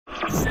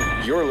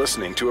You're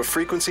listening to a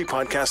Frequency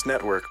Podcast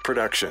Network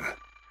production.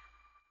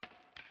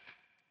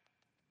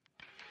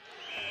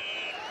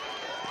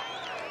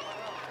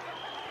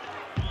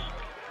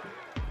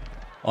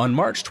 On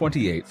March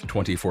 28,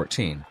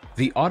 2014,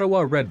 the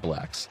Ottawa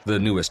Redblacks, the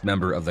newest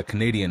member of the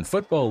Canadian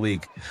Football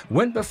League,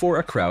 went before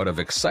a crowd of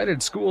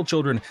excited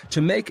schoolchildren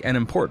to make an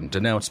important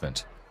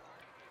announcement.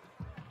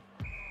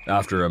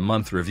 After a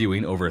month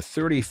reviewing over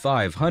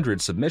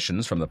 3,500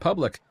 submissions from the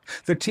public,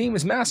 the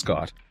team's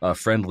mascot, a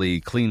friendly,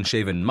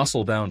 clean-shaven,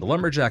 muscle-bound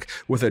lumberjack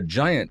with a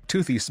giant,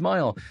 toothy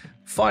smile,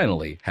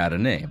 finally had a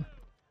name: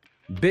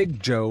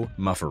 Big Joe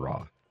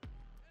Mufferaw.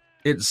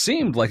 It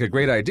seemed like a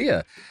great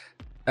idea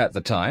at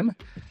the time.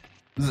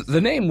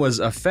 The name was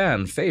a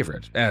fan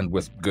favorite, and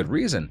with good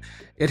reason.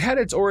 It had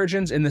its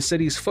origins in the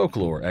city's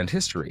folklore and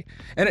history,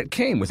 and it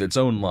came with its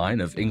own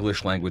line of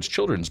English-language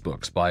children's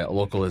books by a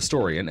local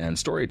historian and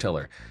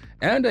storyteller,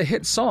 and a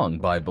hit song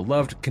by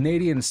beloved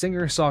Canadian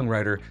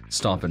singer-songwriter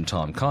Stompin'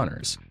 Tom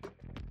Connors.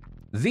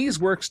 These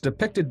works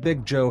depicted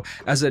Big Joe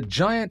as a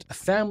giant,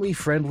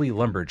 family-friendly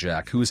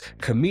lumberjack whose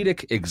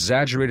comedic,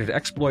 exaggerated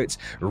exploits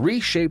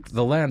reshaped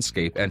the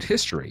landscape and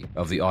history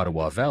of the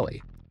Ottawa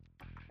Valley.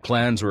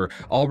 Plans were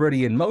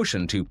already in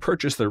motion to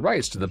purchase the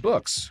rights to the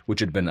books, which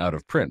had been out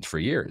of print for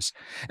years,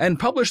 and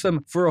publish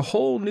them for a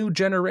whole new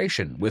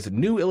generation with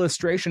new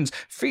illustrations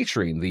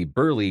featuring the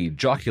burly,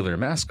 jocular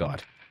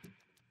mascot.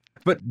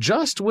 But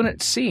just when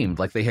it seemed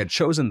like they had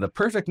chosen the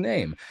perfect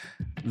name,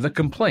 the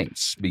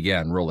complaints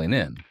began rolling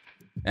in,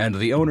 and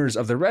the owners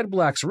of the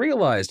Redblacks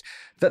realized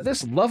that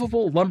this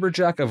lovable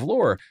lumberjack of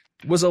lore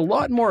was a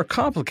lot more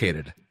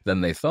complicated than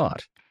they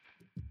thought.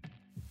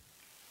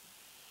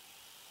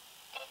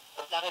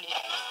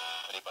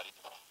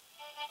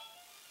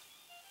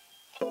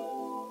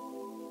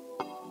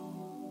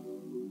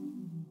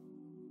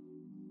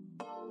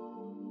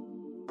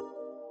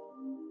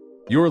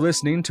 You're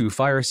listening to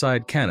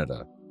Fireside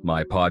Canada,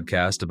 my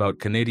podcast about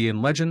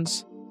Canadian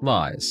legends,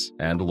 lies,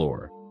 and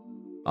lore.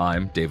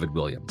 I'm David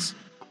Williams.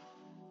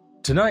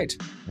 Tonight,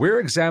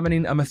 we're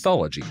examining a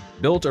mythology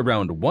built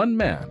around one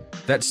man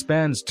that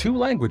spans 2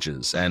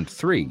 languages and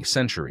 3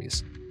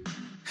 centuries.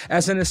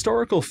 As an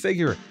historical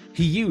figure,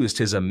 he used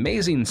his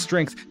amazing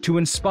strength to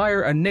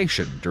inspire a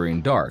nation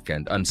during dark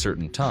and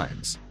uncertain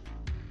times.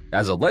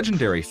 As a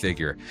legendary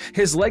figure,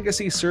 his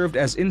legacy served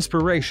as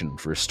inspiration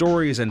for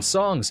stories and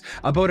songs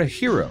about a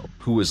hero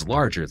who was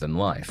larger than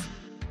life.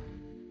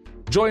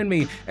 Join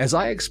me as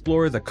I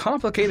explore the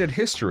complicated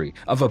history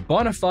of a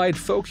bona fide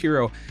folk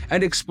hero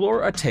and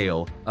explore a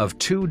tale of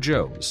 2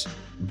 Joes,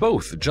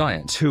 both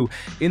giants who,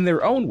 in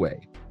their own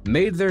way,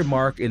 made their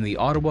mark in the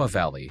Ottawa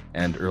Valley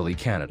and early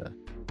Canada.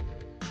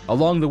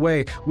 Along the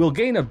way, we'll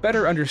gain a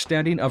better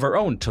understanding of our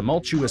own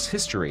tumultuous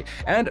history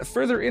and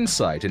further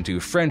insight into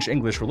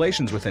French-English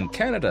relations within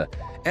Canada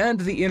and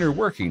the inner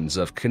workings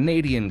of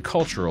Canadian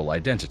cultural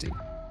identity.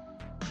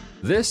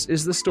 This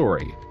is the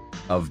story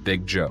of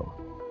Big Joe.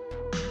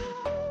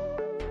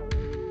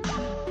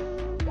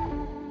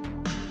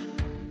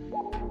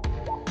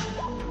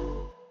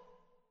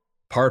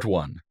 Part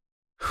 1.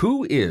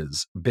 Who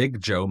is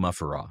Big Joe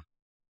Mufferaw?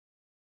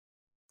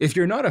 If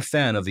you're not a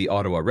fan of the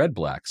Ottawa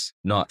Redblacks,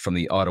 not from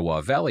the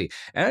Ottawa Valley,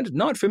 and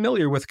not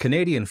familiar with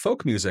Canadian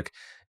folk music,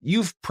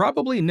 you've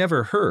probably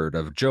never heard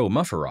of Joe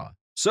Mufferaw,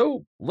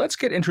 so let's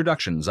get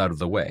introductions out of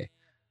the way.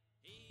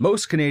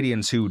 Most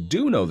Canadians who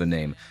do know the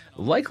name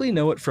likely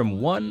know it from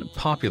one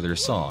popular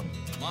song.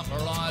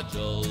 Mufferaw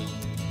Joe,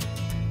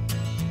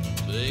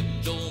 Big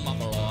Joe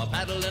Mufferaw,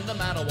 paddled in the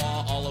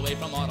Mattawa all the way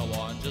from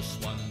Ottawa in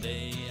just one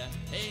day.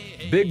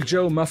 Big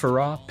Joe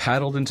Mufferaw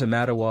paddled into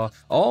Mattawa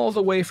all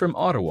the way from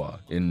Ottawa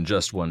in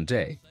just one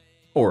day.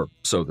 Or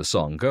so the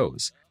song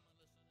goes.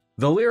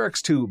 The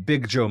lyrics to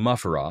Big Joe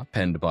Mufferaw,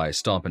 penned by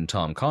Stompin'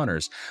 Tom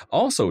Connors,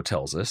 also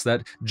tells us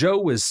that Joe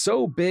was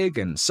so big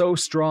and so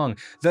strong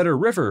that a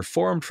river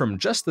formed from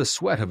just the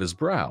sweat of his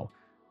brow.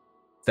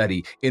 That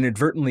he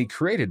inadvertently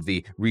created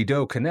the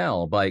Rideau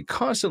Canal by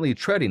constantly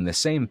treading the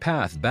same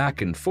path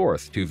back and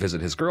forth to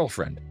visit his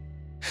girlfriend.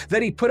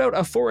 That he put out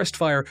a forest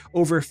fire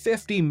over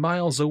 50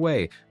 miles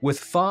away with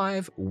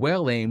 5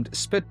 well-aimed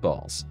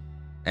spitballs,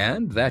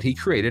 and that he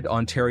created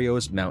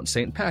Ontario's Mount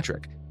St.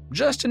 Patrick,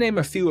 just to name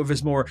a few of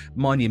his more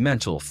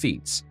monumental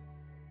feats.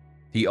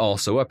 He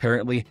also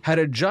apparently had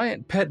a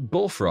giant pet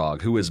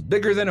bullfrog who was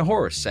bigger than a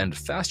horse and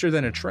faster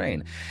than a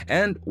train,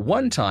 and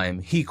one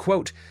time he,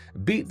 quote,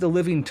 beat the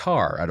living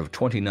tar out of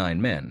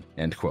 29 men,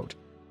 end quote.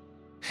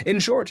 In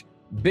short,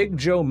 Big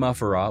Joe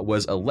Mufferaw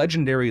was a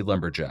legendary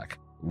lumberjack,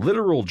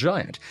 literal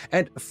giant,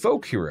 and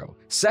folk hero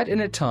set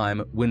in a time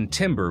when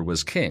timber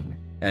was king,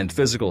 and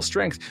physical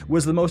strength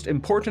was the most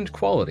important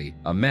quality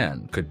a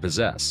man could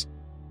possess.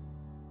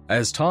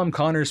 As Tom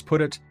Connors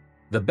put it,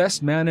 the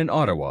best man in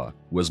Ottawa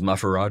was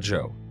Mufferaw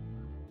Joe.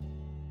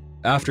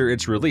 After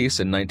its release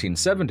in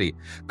 1970,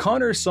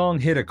 Connors' song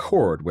hit a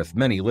chord with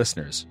many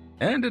listeners,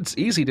 and it's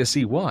easy to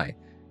see why.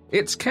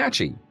 It's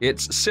catchy,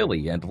 it's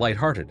silly and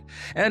lighthearted,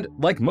 and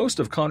like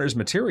most of Connors'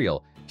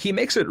 material, he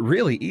makes it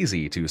really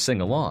easy to sing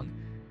along.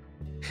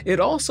 It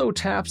also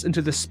taps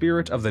into the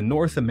spirit of the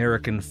North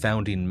American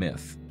founding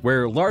myth,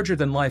 where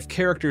larger-than-life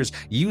characters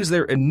use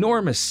their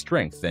enormous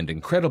strength and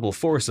incredible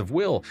force of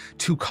will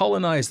to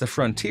colonize the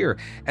frontier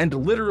and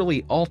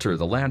literally alter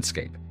the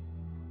landscape.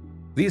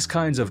 These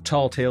kinds of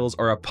tall tales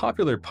are a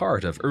popular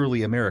part of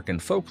early American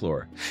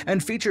folklore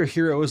and feature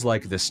heroes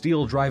like the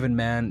steel-driving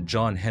man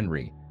John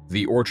Henry,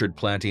 the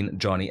orchard-planting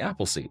Johnny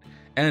Appleseed,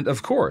 and,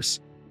 of course,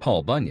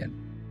 Paul Bunyan.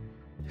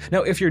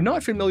 Now, if you're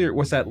not familiar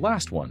with that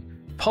last one,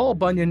 Paul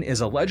Bunyan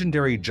is a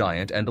legendary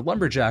giant and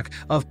lumberjack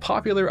of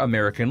popular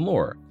American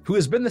lore who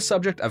has been the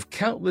subject of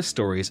countless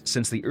stories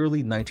since the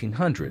early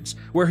 1900s,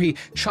 where he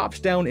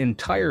chopped down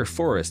entire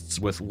forests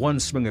with one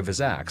swing of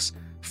his axe,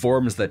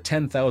 forms the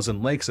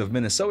 10,000 lakes of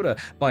Minnesota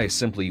by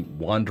simply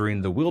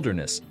wandering the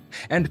wilderness,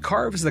 and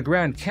carves the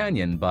Grand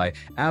Canyon by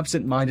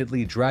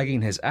absent-mindedly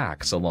dragging his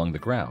axe along the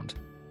ground.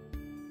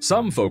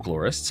 Some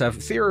folklorists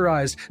have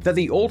theorized that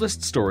the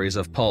oldest stories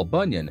of Paul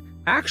Bunyan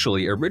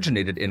actually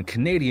originated in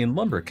Canadian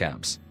lumber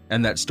camps,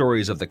 and that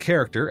stories of the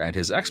character and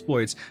his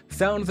exploits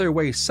found their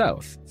way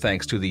south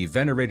thanks to the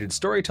venerated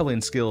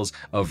storytelling skills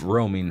of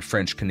roaming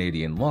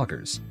French-Canadian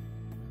loggers.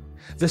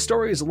 The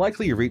stories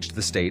likely reached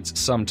the States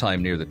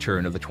sometime near the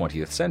turn of the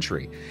 20th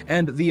century,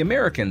 and the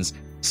Americans,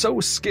 so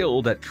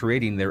skilled at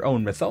creating their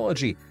own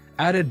mythology,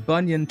 added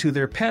Bunyan to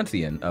their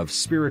pantheon of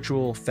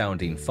spiritual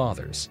founding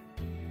fathers.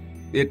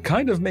 It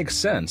kind of makes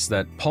sense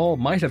that Paul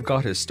might have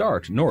got his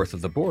start north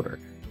of the border.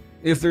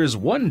 If there's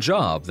one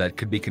job that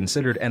could be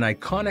considered an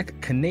iconic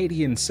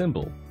Canadian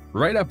symbol,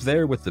 right up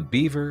there with the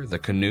beaver, the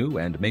canoe,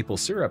 and maple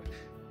syrup,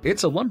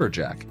 it's a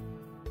lumberjack.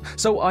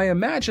 So I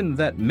imagine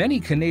that many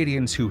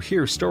Canadians who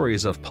hear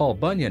stories of Paul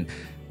Bunyan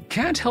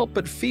can't help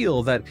but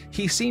feel that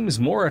he seems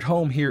more at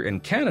home here in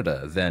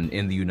Canada than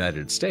in the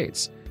United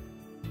States.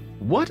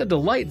 What a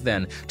delight,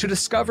 then, to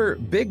discover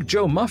Big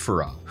Joe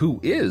Mufferaw,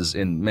 who is,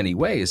 in many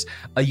ways,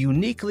 a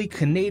uniquely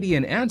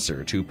Canadian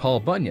answer to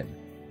Paul Bunyan.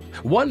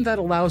 One that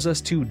allows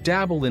us to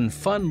dabble in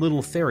fun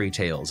little fairy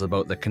tales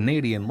about the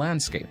Canadian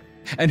landscape,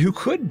 and who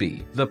could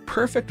be the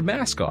perfect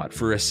mascot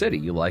for a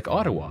city like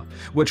Ottawa,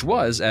 which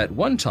was, at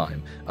one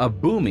time, a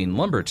booming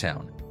lumber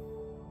town.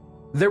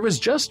 There was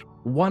just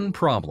one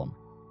problem.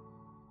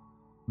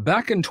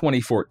 Back in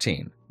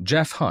 2014,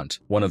 Jeff Hunt,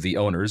 one of the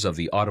owners of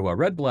the Ottawa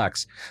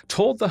Redblacks,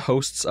 told the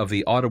hosts of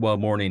the Ottawa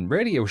Morning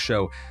Radio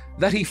Show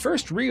that he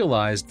first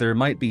realized there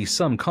might be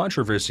some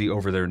controversy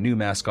over their new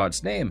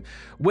mascot's name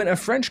when a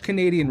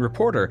French-Canadian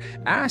reporter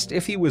asked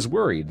if he was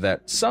worried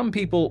that some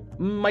people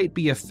might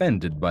be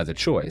offended by the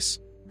choice.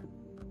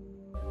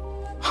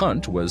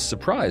 Hunt was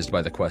surprised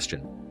by the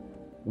question.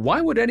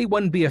 Why would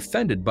anyone be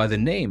offended by the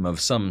name of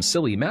some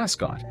silly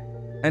mascot?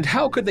 And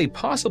how could they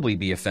possibly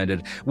be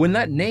offended when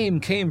that name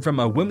came from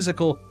a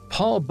whimsical,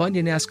 Paul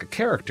Bunyan-esque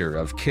character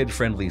of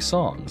kid-friendly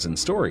songs and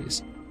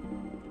stories?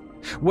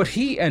 What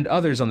he and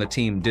others on the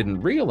team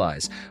didn't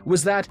realize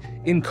was that,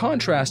 in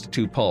contrast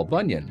to Paul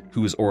Bunyan,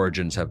 whose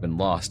origins have been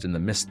lost in the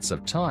mists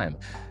of time,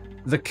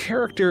 the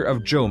character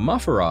of Joe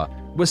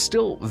Mufferaw was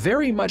still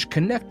very much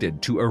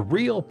connected to a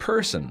real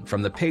person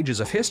from the pages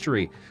of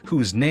history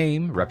whose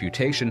name,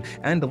 reputation,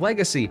 and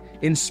legacy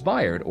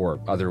inspired or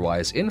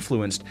otherwise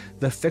influenced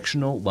the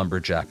fictional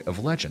lumberjack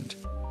of legend.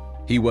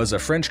 He was a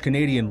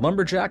French-Canadian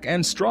lumberjack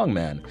and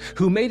strongman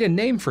who made a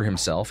name for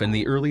himself in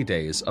the early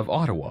days of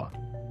Ottawa.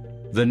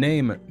 The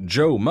name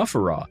Joe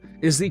Mufferaw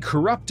is the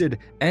corrupted,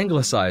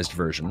 anglicized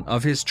version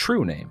of his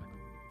true name,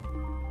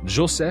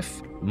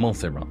 Joseph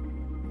Montheron.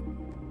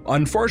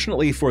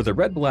 Unfortunately for the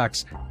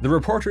Redblacks, the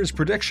reporter's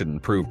prediction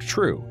proved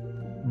true.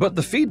 But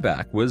the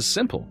feedback was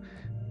simple.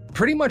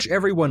 Pretty much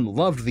everyone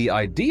loved the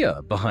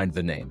idea behind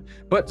the name,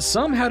 but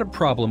some had a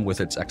problem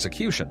with its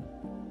execution.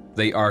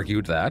 They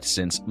argued that,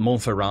 since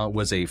Montheron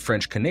was a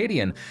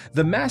French-Canadian,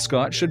 the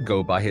mascot should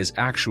go by his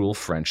actual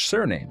French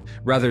surname,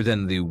 rather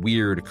than the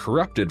weird,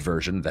 corrupted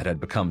version that had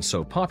become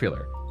so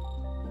popular.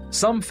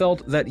 Some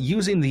felt that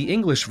using the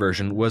English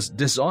version was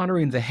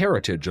dishonoring the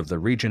heritage of the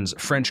region's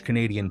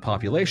French-Canadian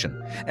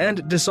population,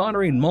 and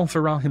dishonoring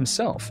Montheron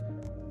himself.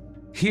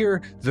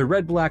 Here, the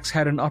Redblacks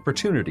had an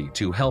opportunity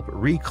to help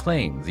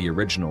reclaim the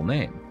original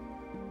name.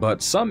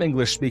 But some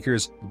English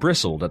speakers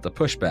bristled at the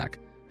pushback,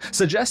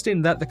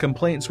 suggesting that the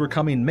complaints were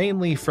coming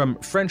mainly from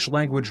French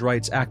language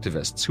rights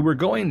activists who were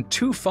going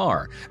too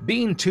far,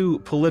 being too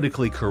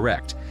politically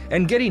correct,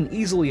 and getting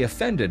easily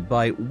offended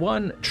by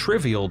one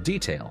trivial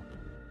detail.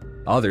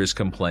 Others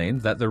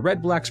complained that the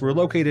Redblacks were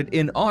located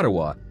in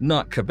Ottawa,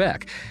 not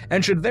Quebec,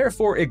 and should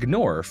therefore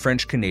ignore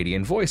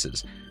French-Canadian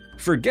voices,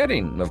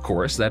 forgetting, of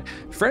course, that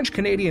French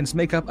Canadians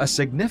make up a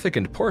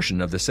significant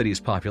portion of the city's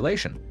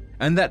population,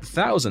 and that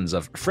thousands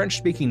of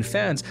French-speaking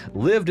fans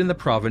lived in the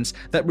province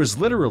that was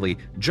literally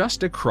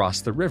just across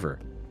the river.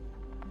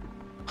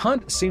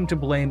 Hunt seemed to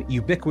blame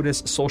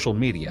ubiquitous social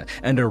media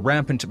and a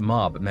rampant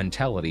mob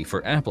mentality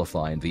for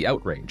amplifying the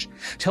outrage,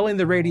 telling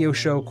the radio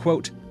show,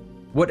 quote,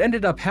 "What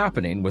ended up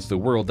happening with the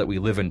world that we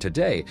live in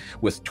today,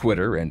 with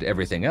Twitter and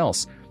everything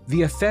else,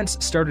 the offense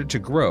started to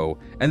grow,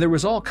 and there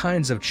was all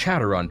kinds of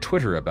chatter on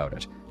Twitter about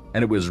it,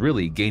 and it was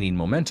really gaining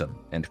momentum,"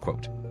 end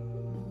quote.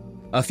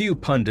 A few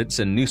pundits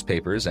in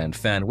newspapers and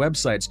fan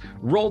websites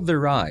rolled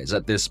their eyes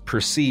at this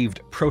perceived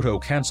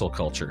proto-cancel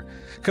culture,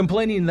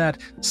 complaining that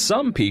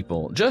some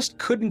people just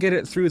couldn't get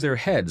it through their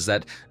heads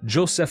that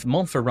Joseph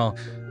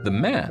Montferrand, the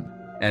man,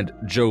 and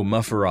Joe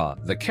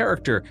Mufferat, the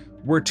character,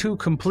 were two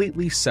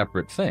completely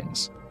separate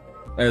things.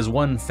 As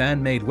one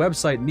fan-made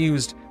website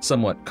mused,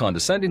 somewhat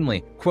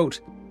condescendingly,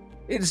 quote,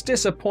 "It's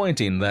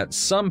disappointing that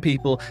some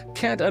people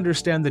can't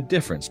understand the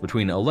difference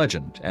between a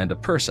legend and a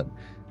person.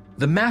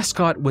 The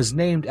mascot was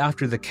named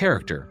after the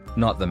character,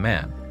 not the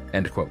man,"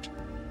 end quote.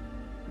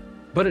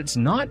 But it's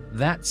not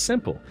that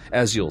simple,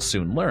 as you'll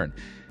soon learn.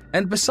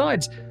 And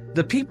besides,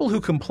 the people who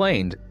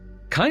complained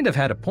kind of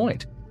had a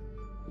point.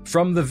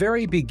 From the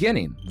very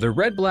beginning, the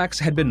Red Blacks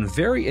had been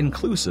very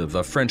inclusive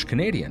of French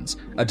Canadians,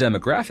 a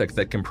demographic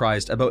that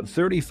comprised about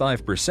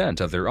 35%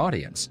 of their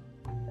audience.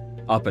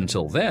 Up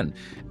until then,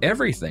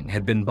 everything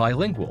had been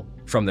bilingual,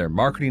 from their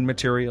marketing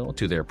material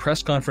to their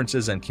press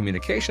conferences and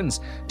communications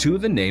to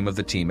the name of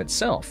the team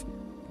itself.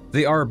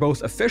 They are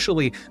both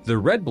officially the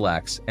Red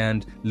Blacks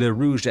and Le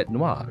Rouge et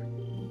Noir.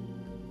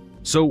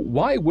 So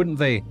why wouldn't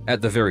they,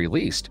 at the very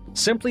least,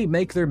 simply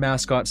make their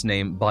mascot's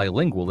name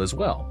bilingual as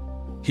well?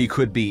 He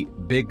could be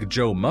Big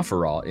Joe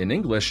Mufferat in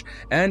English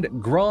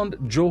and Grand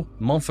Joe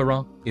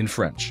Montferrand in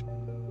French.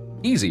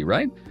 Easy,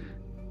 right?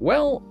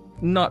 Well,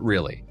 not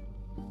really.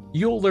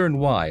 You'll learn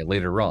why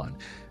later on.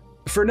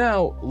 For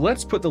now,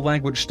 let's put the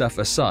language stuff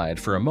aside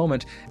for a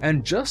moment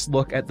and just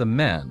look at the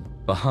man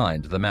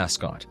behind the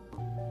mascot.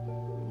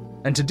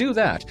 And to do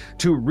that,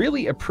 to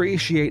really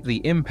appreciate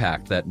the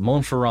impact that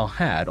Montferrand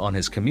had on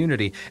his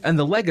community and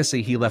the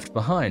legacy he left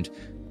behind,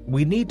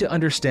 we need to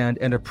understand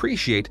and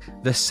appreciate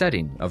the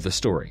setting of the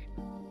story.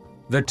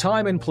 The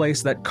time and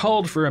place that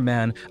called for a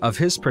man of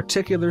his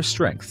particular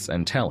strengths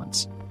and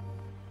talents.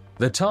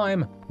 The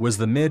time was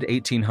the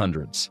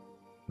mid-1800s.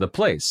 The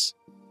place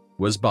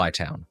was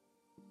Bytown.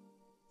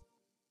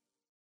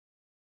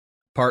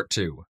 Part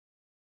 2.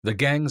 The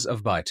Gangs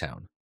of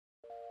Bytown.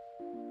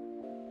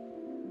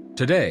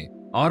 Today,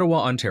 Ottawa,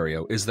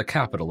 Ontario is the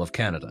capital of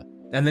Canada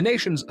and the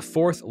nation's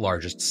fourth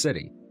largest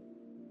city.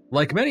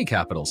 Like many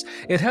capitals,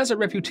 it has a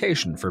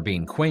reputation for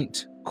being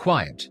quaint,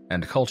 quiet,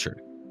 and cultured.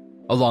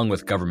 Along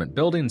with government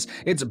buildings,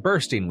 it's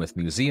bursting with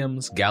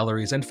museums,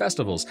 galleries, and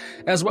festivals,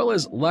 as well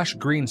as lush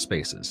green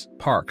spaces,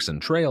 parks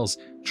and trails,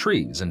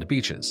 trees and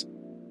beaches.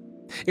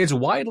 It's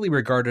widely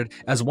regarded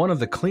as one of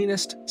the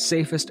cleanest,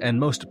 safest, and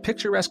most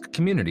picturesque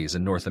communities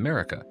in North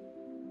America.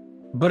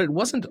 But it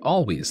wasn't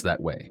always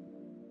that way.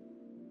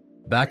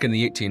 Back in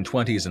the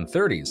 1820s and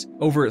 30s,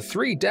 over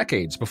 3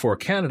 decades before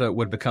Canada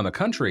would become a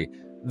country,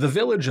 the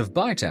village of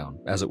Bytown,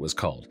 as it was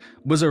called,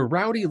 was a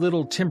rowdy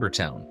little timber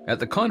town at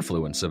the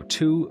confluence of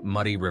 2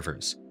 muddy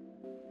rivers.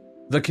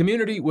 The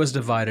community was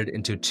divided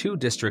into 2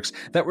 districts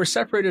that were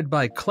separated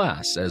by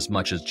class as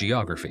much as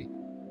geography.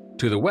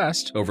 To the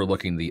west,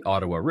 overlooking the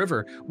Ottawa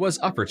River, was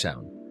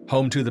Uppertown,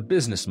 home to the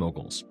business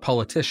moguls,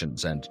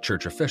 politicians, and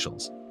church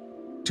officials.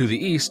 To the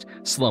east,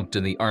 slumped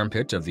in the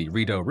armpit of the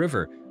Rideau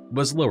River,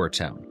 was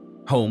Lowertown,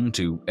 home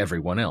to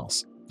everyone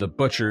else: the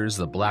butchers,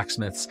 the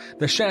blacksmiths,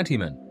 the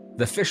shantymen,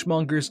 the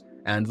fishmongers,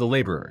 and the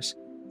laborers.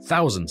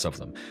 Thousands of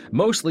them,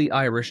 mostly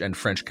Irish and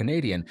French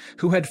Canadian,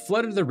 who had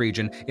flooded the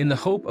region in the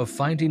hope of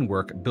finding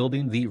work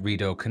building the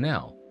Rideau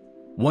Canal,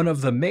 one of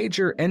the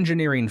major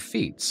engineering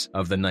feats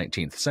of the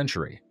 19th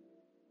century.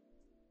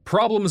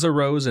 Problems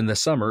arose in the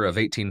summer of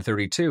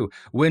 1832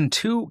 when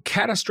 2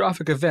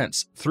 catastrophic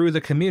events threw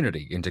the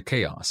community into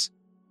chaos.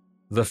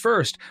 The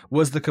first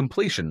was the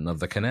completion of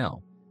the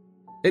canal.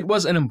 It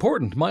was an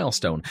important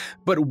milestone,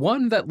 but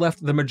one that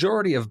left the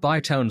majority of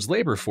Bytown's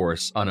labor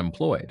force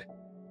unemployed.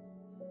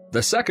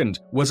 The second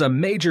was a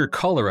major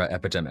cholera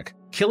epidemic,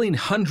 killing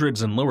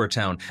hundreds in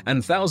Lowertown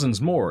and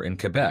thousands more in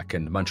Quebec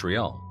and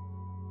Montreal.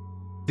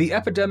 The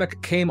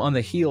epidemic came on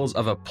the heels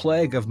of a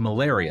plague of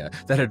malaria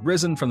that had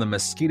risen from the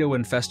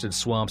mosquito-infested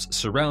swamps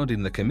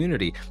surrounding the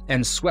community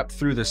and swept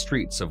through the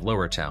streets of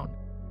Lowertown,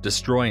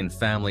 destroying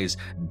families,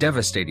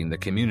 devastating the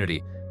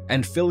community,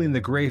 and filling the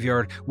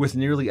graveyard with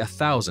nearly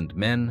 1,000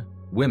 men,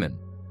 women,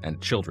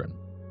 and children.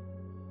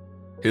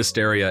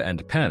 Hysteria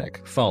and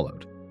panic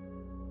followed.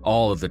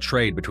 All of the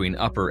trade between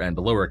Upper and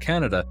Lower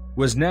Canada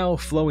was now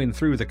flowing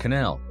through the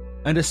canal,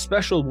 and a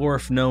special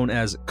wharf known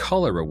as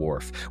Cholera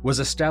Wharf was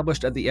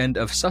established at the end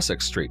of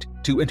Sussex Street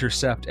to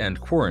intercept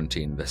and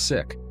quarantine the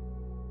sick.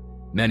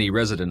 Many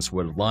residents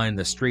would line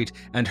the street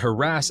and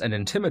harass and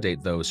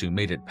intimidate those who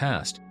made it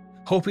past,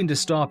 hoping to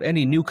stop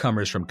any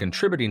newcomers from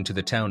contributing to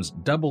the town's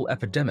double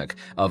epidemic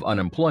of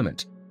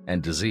unemployment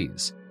and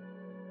disease.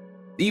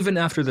 Even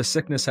after the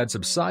sickness had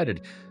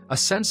subsided, a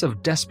sense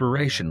of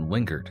desperation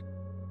lingered.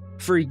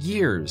 For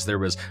years, there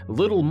was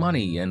little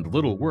money and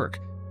little work,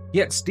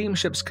 yet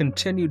steamships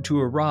continued to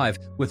arrive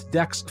with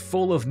decks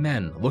full of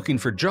men looking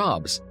for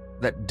jobs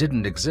that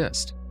didn't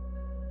exist.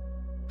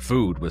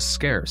 Food was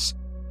scarce.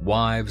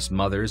 Wives,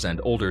 mothers,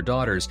 and older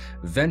daughters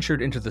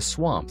ventured into the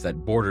swamp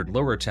that bordered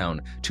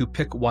Lowertown to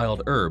pick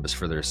wild herbs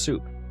for their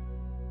soup.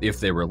 If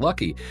they were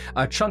lucky,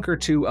 a chunk or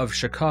two of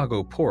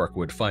Chicago pork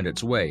would find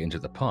its way into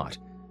the pot.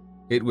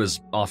 It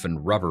was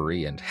often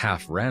rubbery and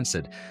half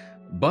rancid,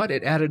 but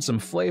it added some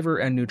flavor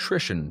and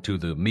nutrition to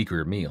the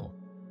meager meal.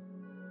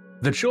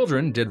 The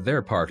children did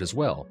their part as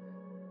well.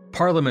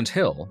 Parliament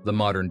Hill, the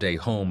modern-day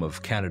home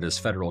of Canada's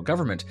federal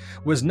government,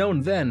 was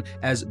known then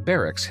as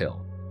Barracks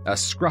Hill, a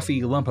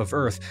scruffy lump of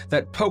earth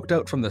that poked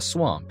out from the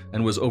swamp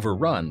and was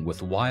overrun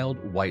with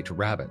wild white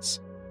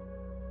rabbits.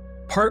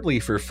 Partly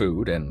for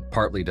food and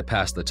partly to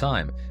pass the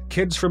time,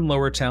 kids from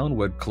Lower Town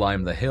would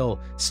climb the hill,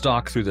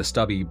 stalk through the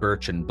stubby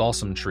birch and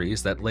balsam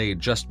trees that lay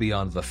just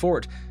beyond the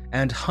fort,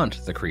 and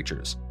hunt the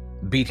creatures,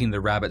 beating the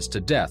rabbits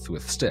to death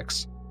with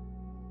sticks.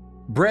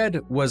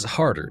 Bread was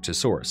harder to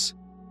source.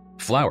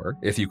 Flour,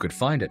 if you could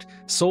find it,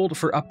 sold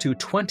for up to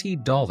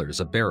 $20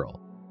 a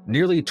barrel,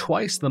 nearly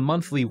twice the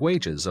monthly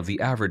wages of the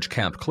average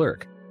camp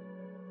clerk.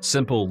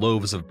 Simple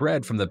loaves of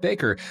bread from the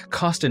baker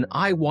cost an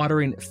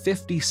eye-watering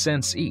 50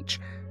 cents each,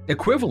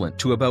 equivalent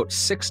to about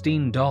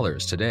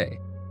 $16 today.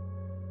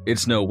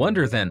 It's no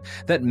wonder, then,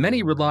 that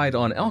many relied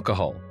on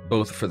alcohol,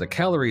 both for the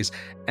calories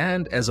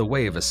and as a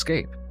way of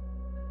escape.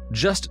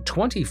 Just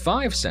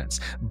 25 cents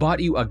bought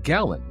you a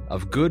gallon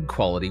of good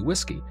quality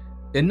whiskey,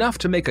 enough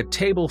to make a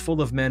table full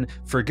of men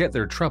forget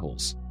their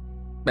troubles,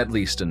 at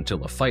least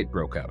until a fight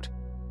broke out.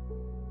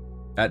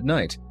 At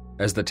night,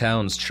 as the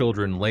town's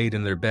children laid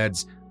in their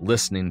beds,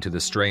 listening to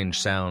the strange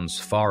sounds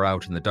far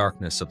out in the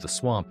darkness of the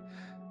swamp,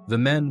 the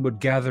men would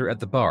gather at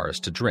the bars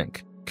to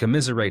drink,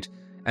 commiserate,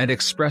 and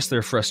express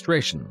their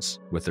frustrations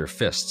with their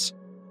fists.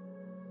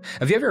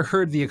 Have you ever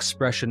heard the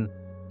expression,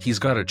 "he's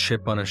got a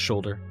chip on his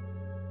shoulder"?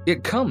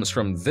 It comes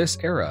from this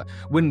era,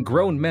 when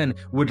grown men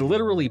would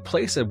literally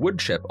place a wood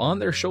chip on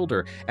their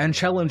shoulder and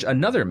challenge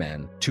another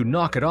man to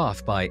knock it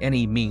off by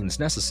any means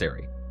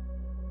necessary.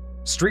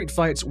 Street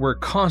fights were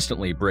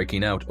constantly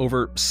breaking out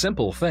over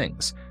simple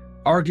things,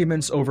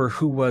 arguments over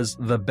who was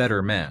the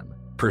better man,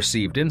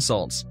 perceived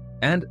insults,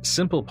 and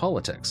simple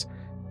politics.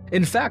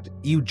 In fact,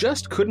 you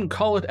just couldn't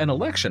call it an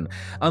election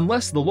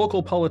unless the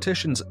local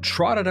politicians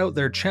trotted out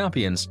their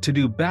champions to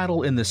do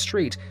battle in the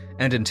street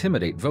and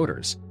intimidate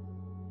voters.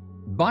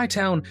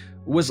 Bytown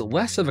was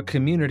less of a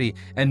community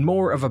and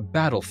more of a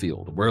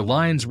battlefield where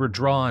lines were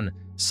drawn,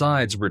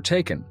 sides were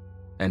taken,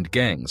 and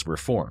gangs were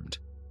formed.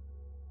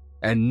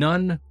 And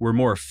none were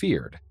more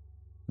feared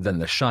than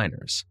the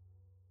Shiners.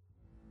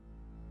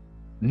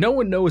 No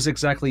one knows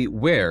exactly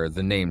where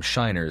the name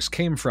Shiners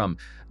came from,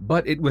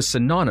 but it was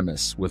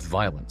synonymous with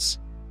violence.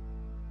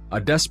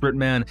 A desperate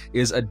man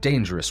is a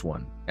dangerous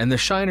one, and the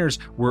Shiners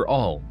were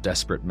all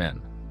desperate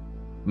men.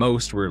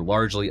 Most were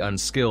largely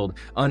unskilled,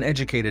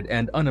 uneducated,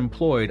 and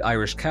unemployed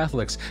Irish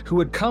Catholics who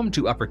had come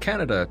to Upper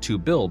Canada to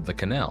build the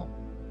canal.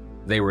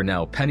 They were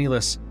now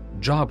penniless,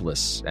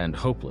 jobless, and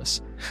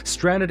hopeless,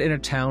 stranded in a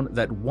town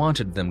that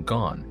wanted them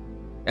gone,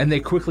 and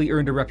they quickly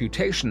earned a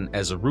reputation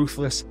as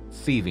ruthless,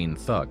 thieving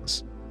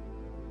thugs.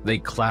 They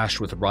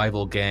clashed with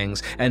rival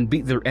gangs and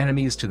beat their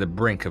enemies to the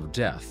brink of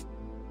death.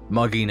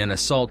 Mugging and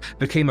assault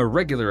became a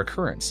regular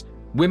occurrence.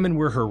 Women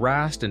were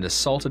harassed and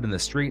assaulted in the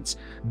streets.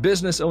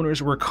 Business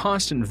owners were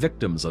constant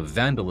victims of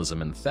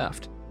vandalism and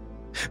theft.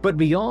 But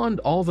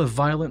beyond all the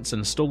violence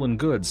and stolen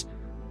goods,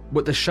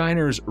 what the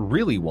Shiners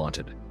really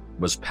wanted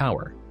was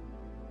power.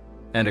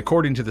 And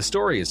according to the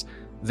stories,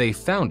 they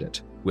found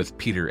it with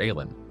Peter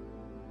Aylin.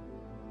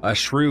 A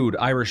shrewd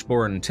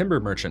Irish-born timber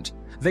merchant,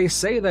 they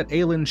say that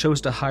Aylin chose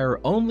to hire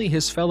only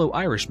his fellow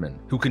Irishmen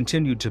who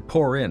continued to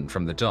pour in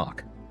from the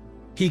dock.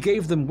 He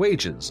gave them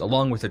wages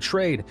along with a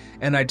trade,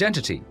 an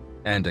identity,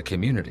 and a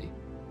community.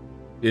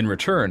 In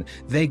return,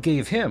 they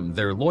gave him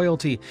their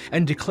loyalty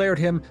and declared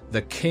him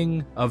the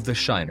King of the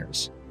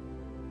Shiners.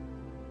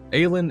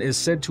 Aylin is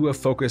said to have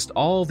focused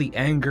all the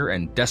anger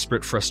and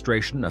desperate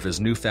frustration of his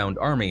newfound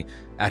army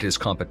at his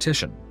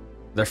competition,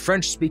 the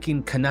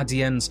French-speaking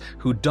Canadiens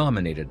who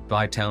dominated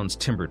Bytown's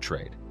timber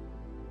trade.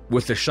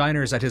 With the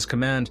Shiners at his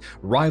command,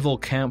 rival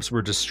camps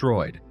were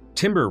destroyed,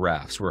 timber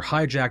rafts were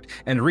hijacked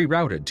and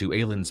rerouted to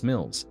Aylin's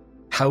mills,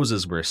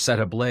 houses were set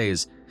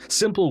ablaze,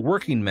 simple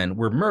working men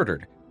were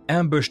murdered,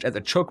 ambushed at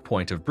the choke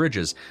point of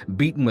bridges,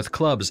 beaten with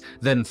clubs,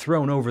 then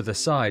thrown over the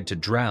side to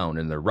drown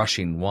in the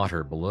rushing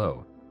water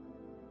below.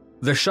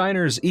 The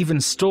Shiners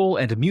even stole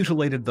and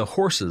mutilated the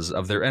horses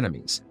of their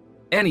enemies,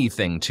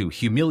 anything to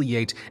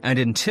humiliate and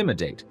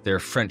intimidate their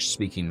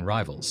French-speaking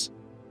rivals.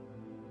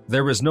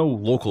 There was no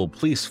local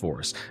police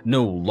force,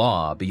 no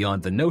law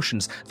beyond the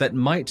notions that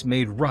might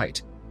made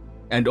right,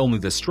 and only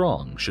the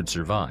strong should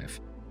survive.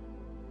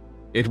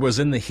 It was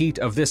in the heat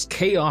of this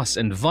chaos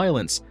and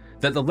violence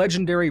that the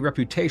legendary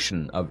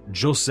reputation of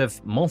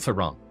Joseph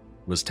Montferrand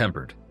was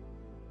tempered.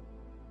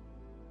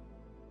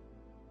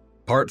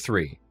 Part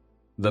 3.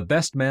 The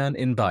Best Man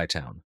in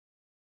Bytown.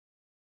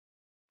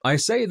 I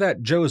say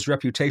that Joe's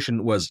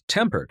reputation was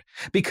tempered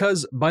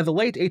because by the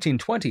late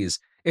 1820s,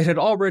 it had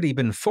already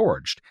been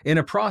forged in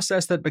a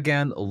process that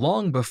began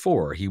long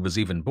before he was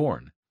even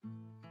born.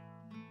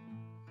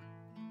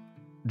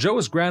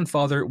 Joe's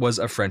grandfather was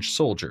a French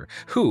soldier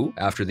who,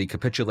 after the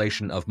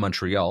capitulation of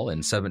Montreal in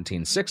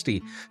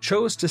 1760,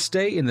 chose to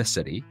stay in the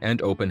city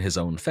and open his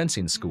own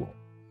fencing school.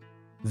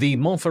 The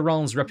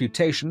Montferrand's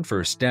reputation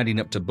for standing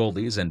up to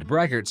bullies and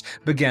braggarts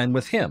began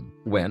with him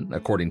when,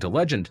 according to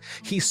legend,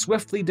 he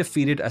swiftly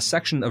defeated a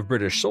section of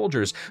British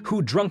soldiers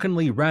who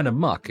drunkenly ran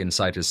amok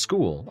inside his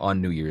school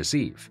on New Year's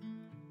Eve.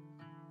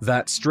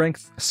 That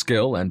strength,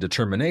 skill, and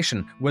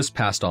determination was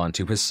passed on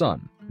to his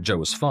son,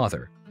 Joe's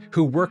father,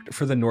 who worked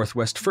for the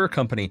Northwest Fur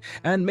Company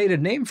and made a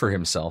name for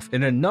himself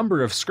in a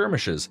number of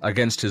skirmishes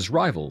against his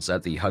rivals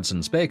at the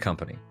Hudson's Bay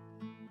Company.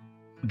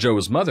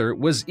 Joe's mother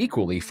was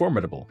equally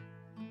formidable.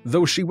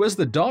 Though she was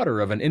the daughter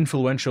of an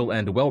influential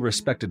and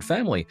well-respected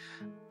family,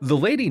 the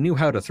lady knew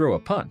how to throw a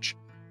punch.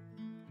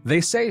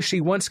 They say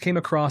she once came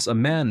across a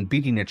man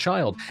beating a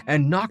child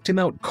and knocked him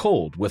out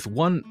cold with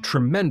one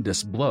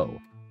tremendous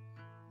blow.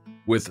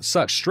 With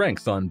such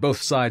strength on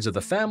both sides of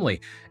the family,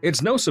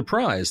 it's no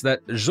surprise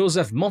that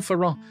Joseph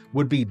Montferrand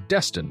would be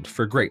destined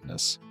for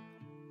greatness.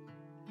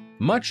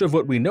 Much of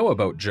what we know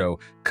about Joe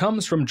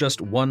comes from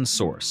just one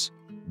source,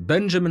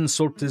 Benjamin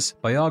Sault's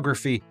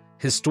biography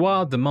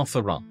Histoire de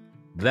Montferrand,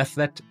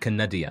 L'Athlète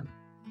Canadien.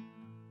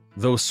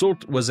 Though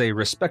Sault was a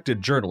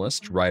respected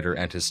journalist, writer,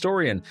 and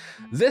historian,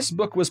 this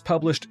book was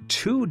published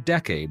 2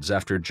 decades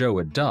after Joe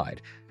had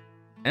died,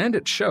 and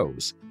it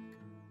shows.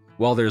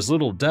 While there's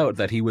little doubt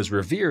that he was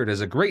revered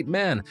as a great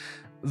man,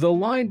 the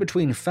line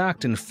between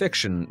fact and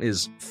fiction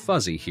is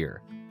fuzzy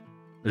here.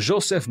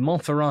 Joseph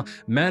Montferrand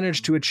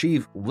managed to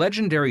achieve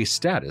legendary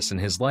status in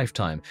his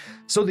lifetime,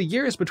 so the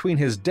years between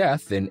his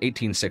death in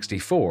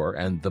 1864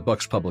 and the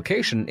book's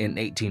publication in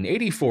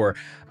 1884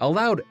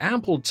 allowed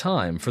ample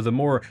time for the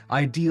more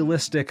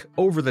idealistic,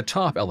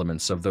 over-the-top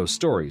elements of those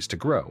stories to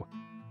grow.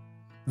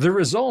 The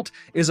result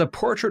is a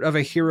portrait of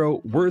a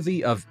hero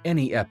worthy of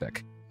any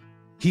epic.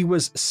 He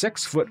was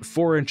 6 foot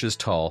 4 inches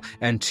tall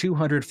and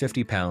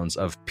 250 pounds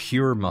of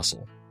pure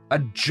muscle. A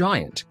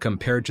giant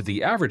compared to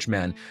the average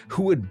man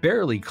who would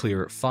barely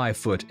clear 5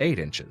 foot 8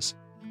 inches.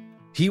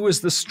 He was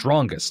the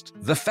strongest,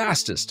 the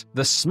fastest,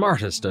 the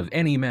smartest of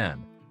any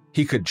man.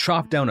 He could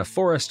chop down a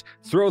forest,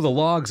 throw the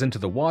logs into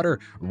the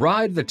water,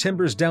 ride the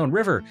timbers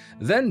downriver,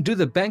 then do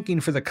the banking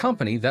for the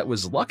company that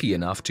was lucky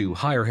enough to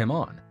hire him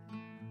on.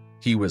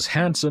 He was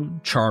handsome,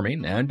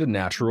 charming, and a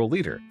natural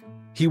leader.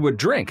 He would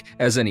drink,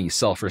 as any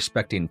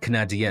self-respecting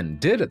Canadien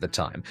did at the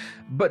time,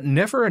 but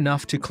never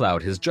enough to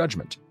cloud his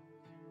judgment.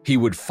 He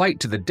would fight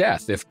to the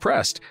death if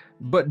pressed,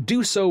 but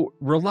do so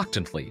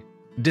reluctantly,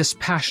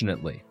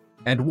 dispassionately,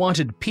 and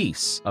wanted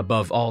peace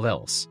above all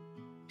else.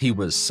 He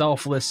was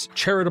selfless,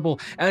 charitable,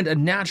 and a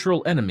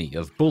natural enemy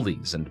of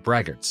bullies and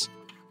braggarts.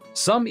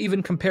 Some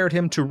even compared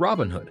him to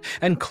Robin Hood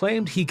and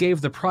claimed he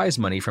gave the prize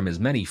money from his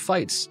many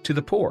fights to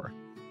the poor.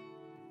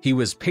 He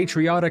was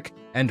patriotic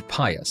and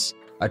pious,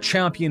 a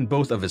champion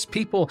both of his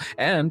people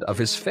and of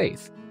his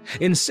faith,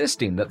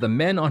 insisting that the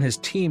men on his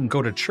team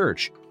go to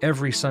church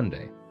every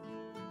Sunday.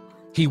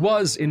 He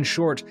was, in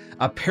short,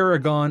 a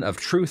paragon of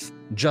truth,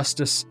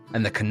 justice,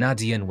 and the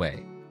Canadien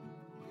way.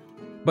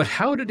 But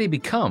how did he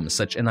become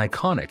such an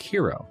iconic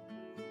hero?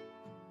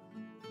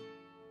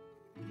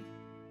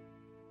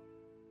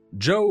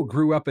 Joe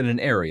grew up in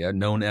an area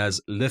known as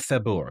Le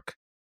Faubourg,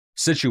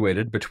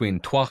 situated between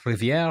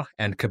Trois-Rivières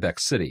and Quebec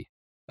City,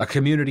 a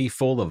community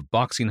full of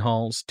boxing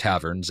halls,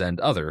 taverns, and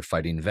other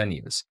fighting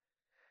venues.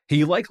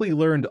 He likely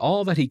learned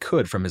all that he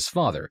could from his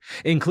father,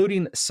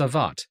 including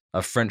savate,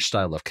 a French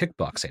style of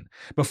kickboxing,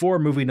 before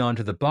moving on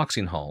to the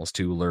boxing halls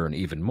to learn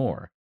even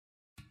more.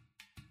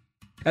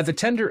 At the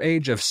tender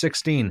age of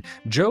 16,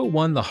 Joe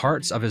won the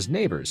hearts of his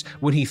neighbors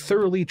when he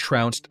thoroughly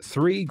trounced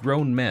 3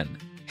 grown men,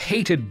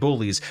 hated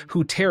bullies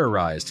who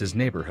terrorized his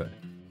neighborhood.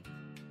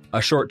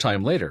 A short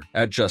time later,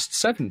 at just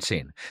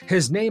 17,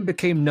 his name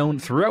became known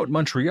throughout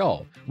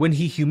Montreal when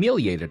he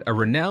humiliated a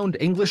renowned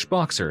English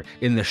boxer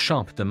in the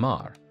Champ de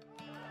Mars.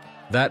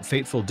 That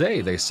fateful day,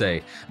 they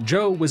say,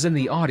 Joe was in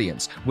the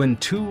audience when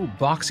 2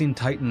 boxing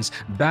titans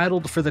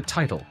battled for the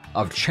title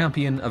of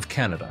Champion of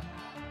Canada.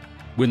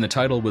 When the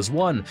title was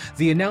won,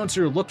 the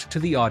announcer looked to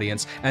the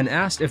audience and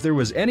asked if there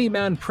was any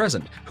man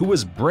present who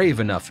was brave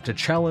enough to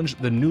challenge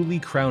the newly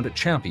crowned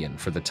champion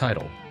for the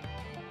title.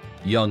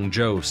 Young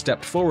Joe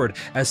stepped forward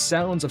as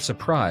sounds of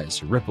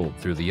surprise rippled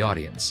through the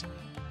audience.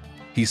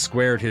 He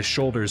squared his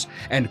shoulders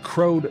and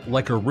crowed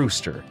like a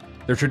rooster,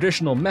 the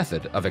traditional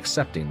method of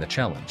accepting the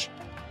challenge.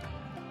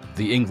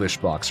 The English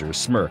boxer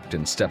smirked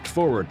and stepped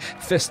forward,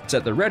 fists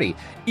at the ready,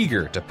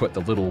 eager to put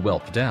the little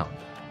whelp down.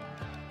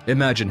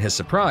 Imagine his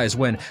surprise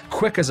when,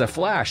 quick as a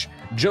flash,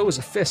 Joe's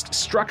fist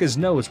struck his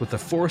nose with the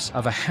force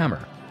of a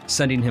hammer,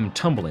 sending him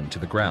tumbling to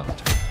the ground.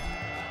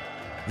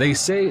 They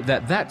say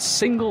that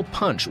single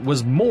punch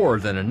was more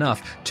than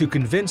enough to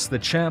convince the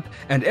champ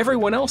and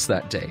everyone else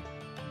that day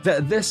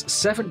that this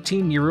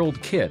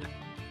 17-year-old kid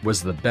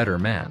was the better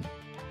man.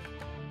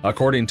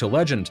 According to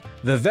legend,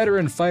 the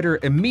veteran fighter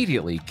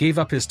immediately gave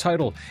up his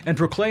title and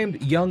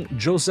proclaimed young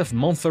Joseph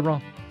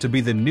Montferrand to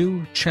be the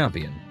new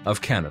champion of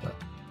Canada.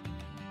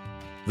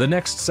 The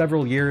next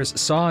several years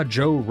saw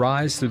Joe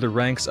rise through the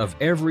ranks of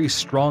every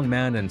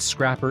strongman and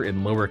scrapper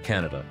in Lower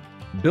Canada,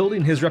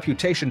 building his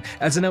reputation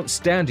as an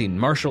outstanding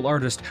martial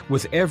artist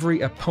with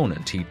every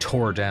opponent he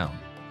tore down.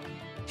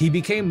 He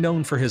became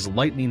known for his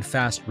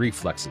lightning-fast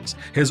reflexes,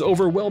 his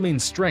overwhelming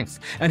strength,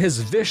 and his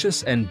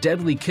vicious and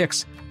deadly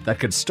kicks that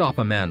could stop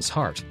a man's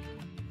heart.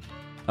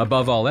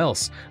 Above all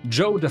else,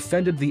 Joe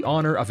defended the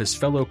honor of his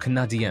fellow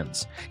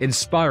Canadiens,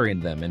 inspiring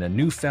them in a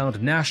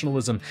newfound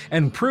nationalism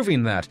and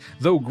proving that,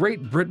 though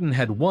Great Britain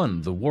had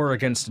won the war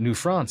against New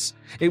France,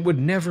 it would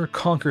never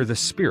conquer the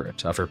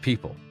spirit of her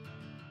people.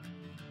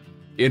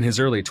 In his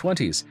early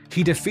 20s,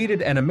 he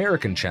defeated an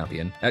American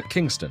champion at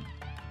Kingston.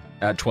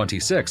 At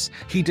 26,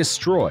 he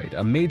destroyed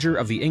a major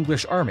of the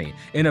English army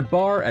in a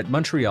bar at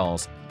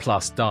Montreal's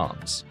Place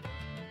d'Armes.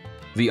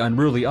 The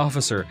unruly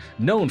officer,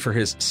 known for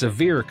his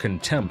severe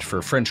contempt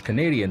for French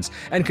Canadians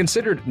and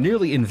considered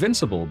nearly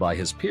invincible by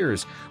his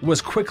peers, was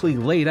quickly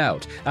laid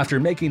out after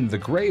making the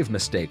grave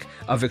mistake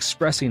of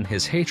expressing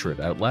his hatred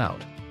out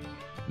loud.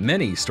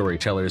 Many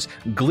storytellers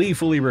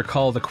gleefully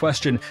recall the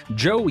question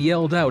Joe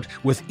yelled out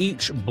with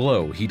each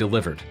blow he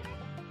delivered.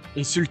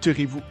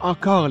 Insulterez-vous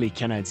encore les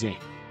Canadiens?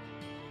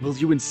 Will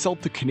you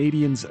insult the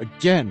Canadians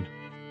again?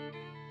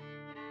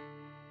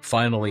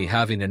 Finally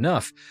having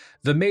enough,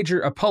 the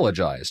major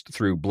apologized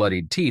through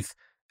bloodied teeth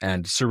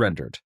and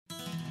surrendered.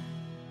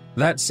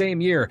 That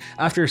same year,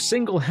 after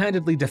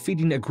single-handedly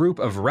defeating a group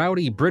of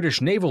rowdy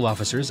British naval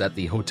officers at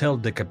the Hôtel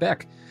de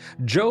Québec,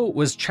 Joe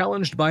was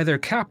challenged by their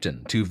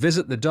captain to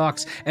visit the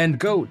docks and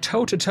go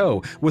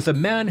toe-to-toe with a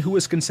man who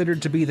was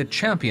considered to be the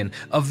champion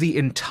of the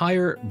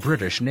entire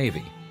British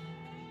Navy.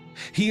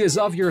 "He is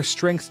of your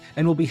strength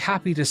and will be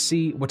happy to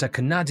see what a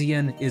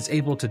Canadien is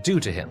able to do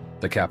to him,"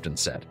 the captain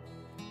said.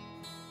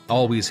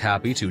 Always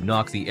happy to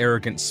knock the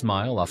arrogant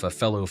smile off a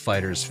fellow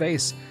fighter's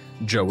face,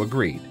 Joe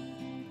agreed.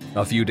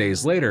 A few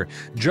days later,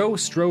 Joe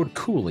strode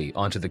coolly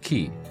onto the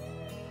quay.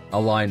 A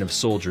line of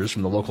soldiers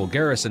from the local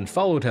garrison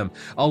followed him,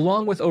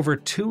 along with over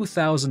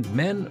 2,000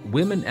 men,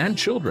 women, and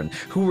children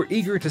who were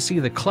eager to see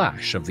the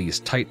clash of these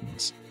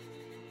titans.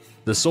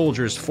 The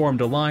soldiers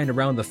formed a line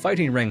around the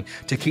fighting ring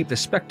to keep the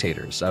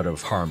spectators out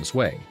of harm's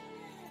way.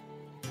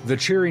 The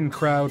cheering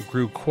crowd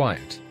grew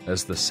quiet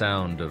as the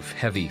sound of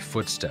heavy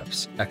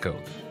footsteps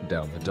echoed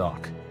down the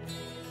dock.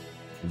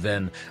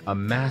 Then a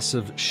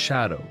massive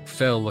shadow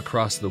fell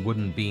across the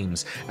wooden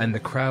beams, and the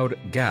crowd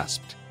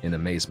gasped in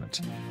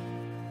amazement.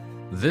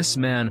 This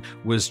man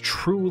was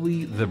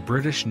truly the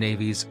British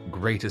Navy's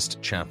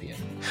greatest champion,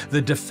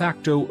 the de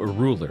facto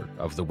ruler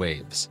of the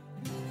waves.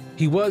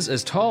 He was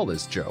as tall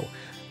as Joe,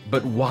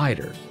 but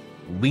wider,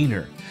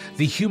 leaner,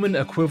 the human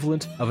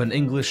equivalent of an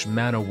English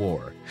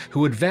man-o'-war,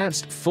 who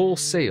advanced full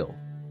sail,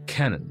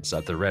 cannons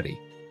at the ready.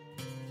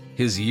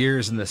 His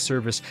years in the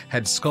service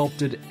had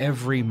sculpted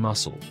every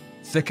muscle,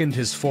 thickened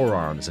his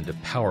forearms into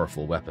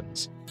powerful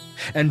weapons.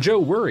 And Joe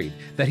worried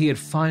that he had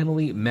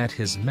finally met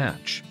his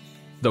match,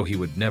 though he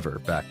would never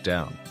back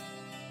down.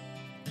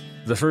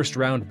 The first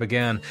round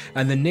began,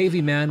 and the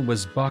Navy man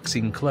was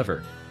boxing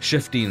clever,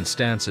 shifting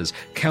stances,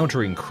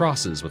 countering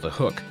crosses with a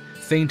hook,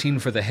 feinting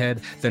for the head,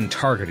 then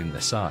targeting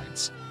the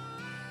sides.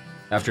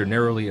 After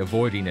narrowly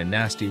avoiding a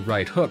nasty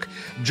right hook,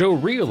 Joe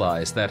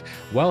realized that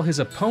while his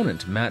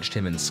opponent matched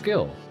him in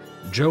skill,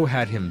 Joe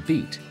had him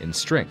beat in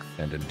strength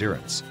and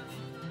endurance.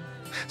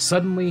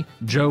 Suddenly,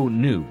 Joe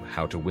knew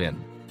how to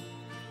win.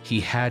 He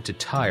had to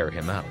tire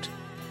him out.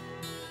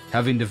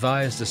 Having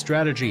devised a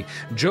strategy,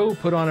 Joe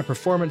put on a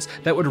performance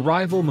that would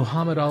rival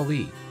Muhammad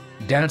Ali,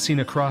 dancing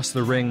across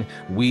the ring,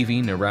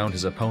 weaving around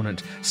his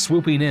opponent,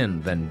 swooping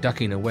in, then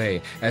ducking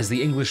away as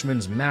the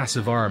Englishman's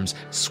massive arms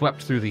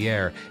swept through the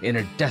air in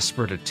a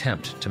desperate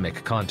attempt to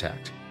make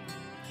contact.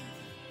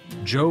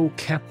 Joe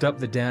kept up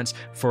the dance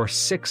for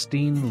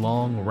 16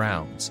 long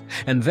rounds,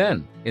 and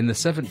then, in the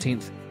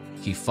 17th,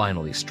 he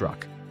finally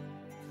struck.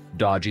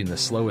 Dodging the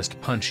slowest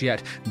punch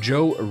yet,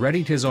 Joe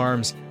readied his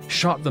arms,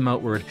 shot them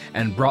outward,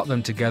 and brought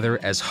them together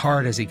as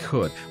hard as he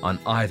could on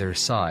either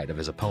side of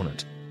his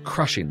opponent,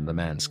 crushing the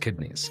man's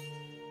kidneys.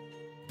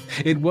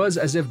 It was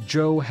as if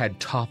Joe had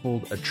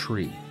toppled a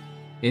tree.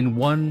 In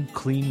one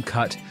clean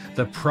cut,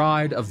 the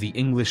pride of the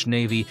English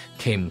Navy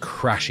came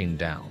crashing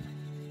down.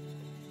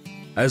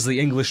 As the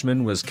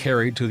Englishman was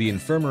carried to the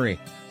infirmary,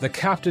 the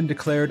captain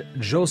declared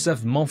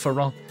Joseph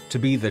Montferrand to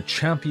be the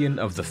champion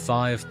of the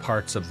 5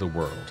 parts of the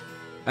world,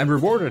 and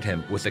rewarded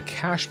him with a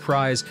cash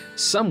prize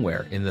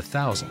somewhere in the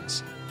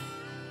thousands.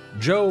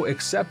 Joe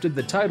accepted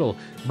the title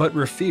but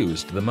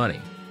refused the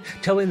money,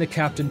 telling the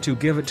captain to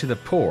give it to the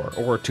poor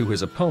or to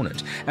his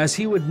opponent, as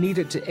he would need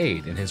it to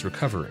aid in his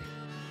recovery.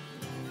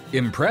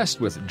 Impressed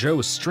with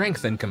Joe's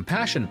strength and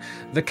compassion,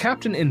 the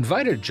captain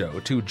invited Joe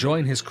to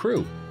join his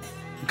crew.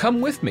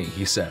 "Come with me,"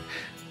 he said.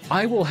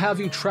 "I will have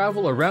you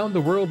travel around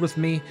the world with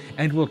me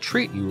and will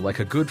treat you like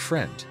a good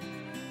friend.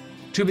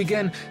 To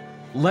begin,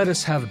 let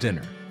us have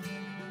dinner."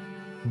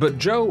 But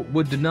Joe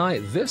would deny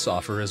this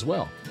offer as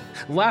well.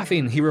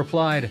 Laughing, he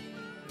replied,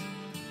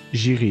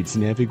 J'irai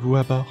dîner avec vous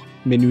à bord,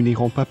 mais nous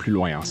n'irons pas plus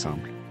loin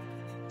ensemble.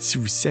 Si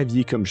vous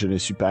saviez comme je ne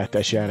suis pas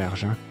attaché à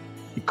l'argent,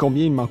 et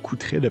combien il m'en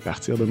coûterait de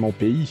partir de mon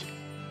pays,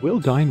 we'll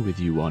dine with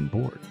you on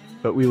board,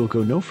 but we will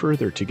go no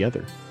further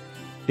together.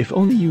 If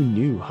only you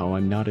knew how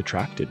I'm not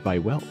attracted by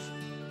wealth,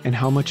 and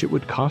how much it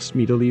would cost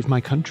me to leave my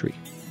country.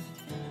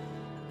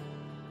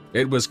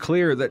 It was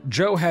clear that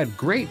Joe had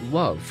great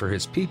love for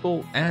his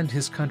people and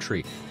his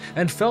country,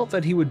 and felt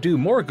that he would do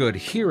more good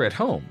here at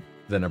home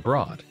than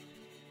abroad.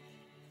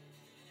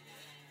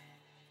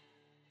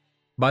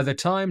 By the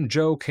time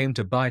Joe came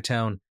to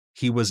Bytown,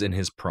 he was in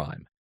his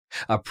prime,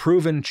 a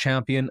proven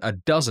champion a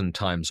dozen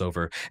times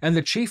over, and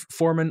the chief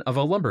foreman of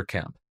a lumber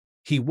camp.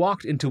 He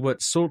walked into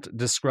what Soult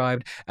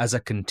described as a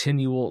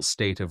continual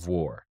state of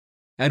war,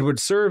 and would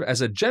serve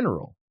as a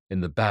general in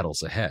the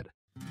battles ahead.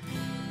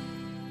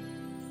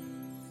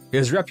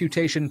 His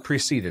reputation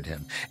preceded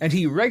him, and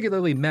he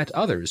regularly met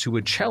others who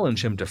would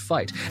challenge him to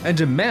fight and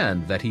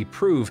demand that he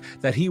prove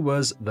that he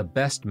was the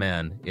best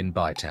man in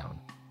Bytown.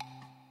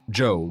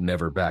 Joe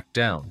never backed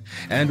down,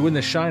 and when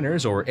the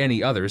Shiners or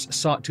any others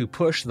sought to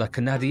push the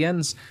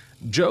Canadiens,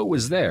 Joe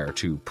was there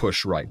to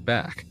push right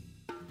back.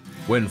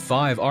 When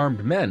 5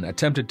 armed men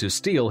attempted to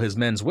steal his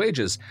men's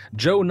wages,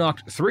 Joe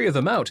knocked 3 of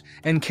them out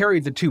and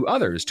carried the 2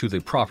 others to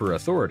the proper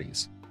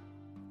authorities.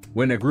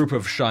 When a group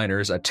of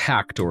Shiners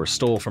attacked or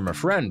stole from a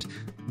friend,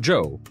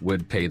 Joe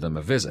would pay them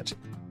a visit.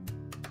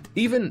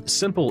 Even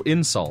simple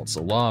insults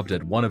lobbed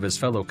at one of his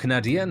fellow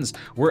Canadiens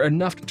were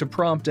enough to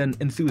prompt an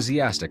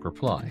enthusiastic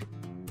reply.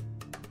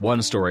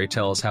 One story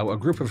tells how a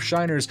group of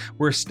Shiners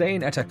were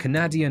staying at a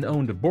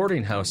Canadian-owned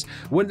boarding house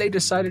when they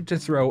decided to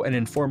throw an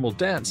informal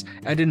dance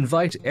and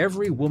invite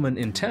every woman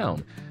in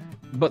town,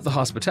 but the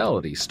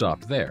hospitality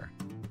stopped there.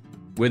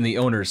 When the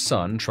owner's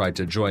son tried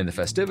to join the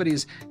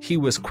festivities, he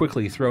was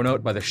quickly thrown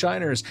out by the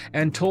Shiners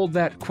and told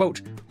that,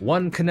 quote,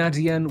 one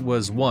Canadien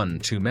was one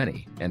too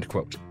many, end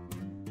quote.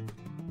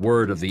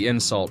 Word of the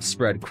insult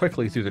spread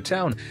quickly through the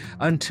town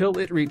until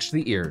it reached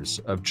the ears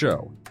of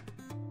Joe.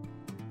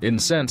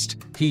 Incensed,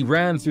 he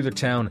ran through the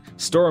town,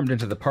 stormed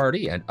into the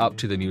party and up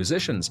to the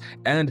musicians,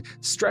 and,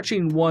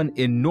 stretching one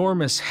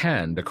enormous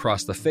hand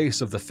across the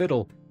face of the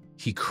fiddle,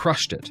 he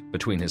crushed it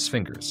between his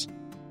fingers.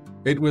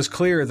 It was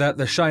clear that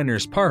the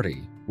Shiners'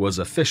 party was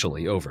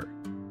officially over.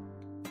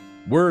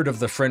 Word of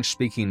the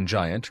French-speaking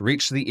giant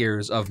reached the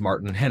ears of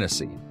Martin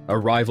Hennessy, a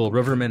rival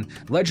riverman,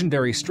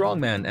 legendary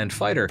strongman and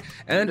fighter,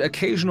 and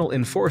occasional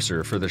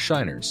enforcer for the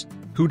Shiners,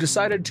 who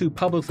decided to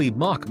publicly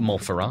mock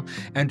Montferrand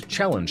and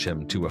challenge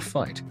him to a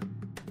fight.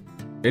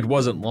 It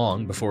wasn't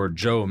long before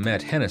Joe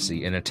met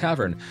Hennessy in a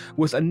tavern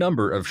with a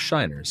number of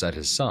Shiners at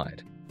his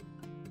side.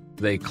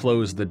 They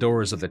closed the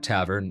doors of the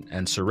tavern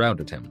and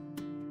surrounded him.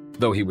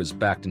 Though he was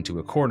backed into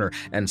a corner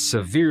and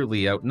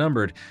severely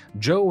outnumbered,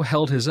 Joe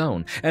held his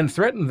own and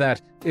threatened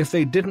that, if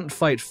they didn't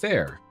fight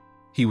fair,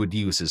 he would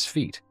use his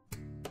feet.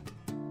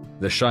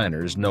 The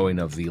Shiners, knowing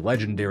of the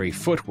legendary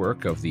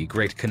footwork of the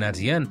Great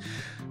Canadien,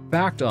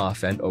 backed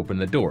off and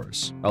opened the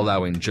doors,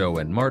 allowing Joe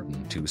and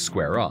Martin to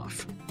square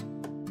off.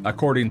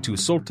 According to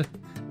Soult,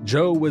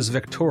 Joe was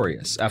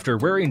victorious after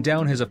wearing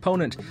down his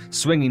opponent,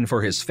 swinging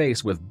for his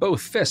face with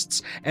both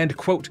fists, and,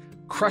 quote,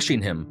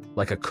 crushing him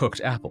like a cooked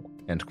apple,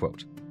 end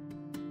quote.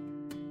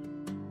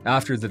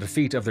 After the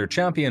defeat of their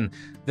champion,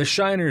 the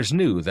Shiners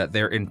knew that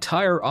their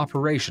entire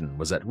operation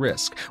was at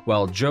risk,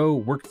 while Joe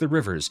worked the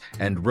rivers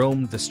and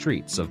roamed the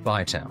streets of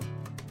Bytown.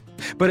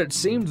 But it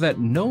seemed that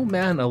no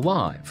man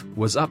alive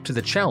was up to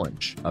the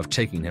challenge of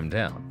taking him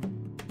down.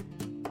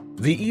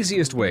 The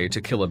easiest way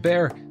to kill a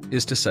bear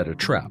is to set a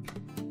trap,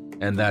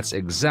 and that's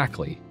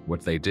exactly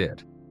what they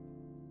did.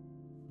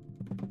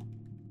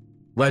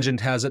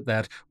 Legend has it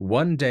that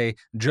one day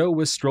Joe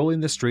was strolling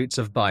the streets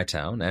of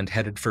Bytown and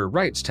headed for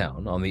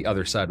Wrightstown on the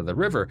other side of the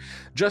river,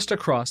 just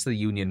across the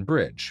Union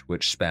Bridge,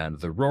 which spanned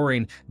the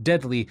roaring,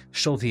 deadly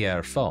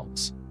Chaudière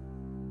Falls.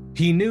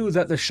 He knew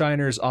that the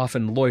Shiners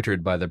often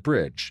loitered by the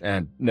bridge,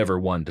 and, never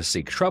one to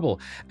seek trouble,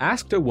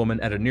 asked a woman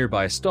at a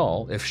nearby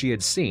stall if she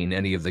had seen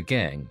any of the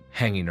gang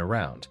hanging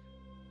around.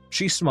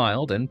 She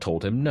smiled and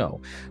told him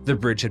no, the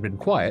bridge had been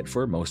quiet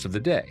for most of the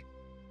day.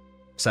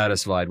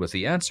 Satisfied with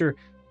the answer,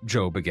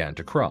 Joe began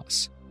to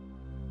cross.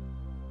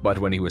 But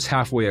when he was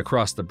halfway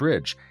across the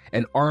bridge,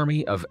 an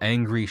army of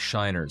angry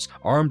Shiners,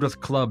 armed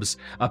with clubs,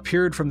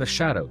 appeared from the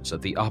shadows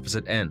at the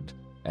opposite end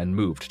and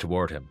moved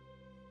toward him.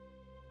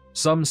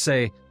 Some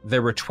say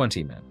there were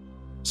 20 men.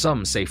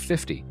 Some say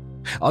 50.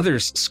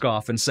 Others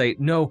scoff and say,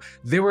 no,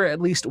 there were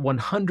at least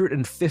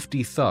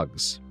 150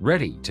 thugs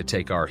ready to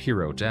take our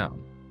hero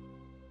down.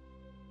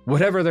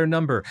 Whatever their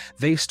number,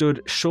 they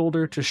stood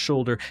shoulder to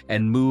shoulder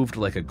and moved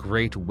like a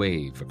great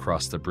wave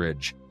across the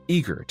bridge,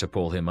 eager to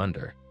pull him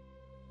under.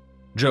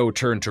 Joe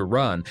turned to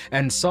run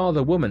and saw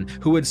the woman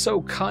who had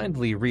so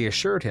kindly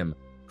reassured him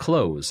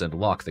close and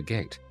lock the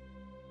gate.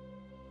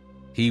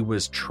 He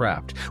was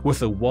trapped,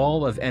 with a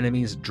wall of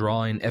enemies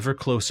drawing ever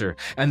closer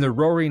and the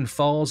roaring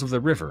falls of the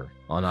river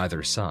on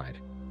either side.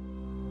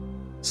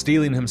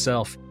 Steeling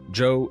himself,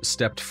 Joe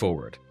stepped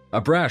forward,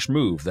 a brash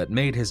move that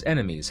made his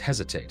enemies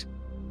hesitate.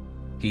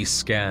 He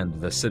scanned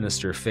the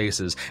sinister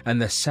faces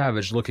and the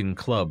savage-looking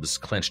clubs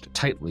clenched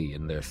tightly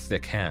in their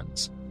thick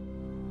hands.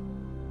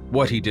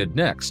 What he did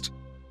next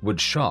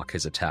would shock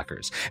his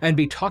attackers and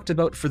be talked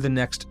about for the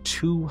next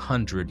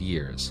 200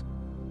 years.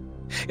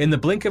 In the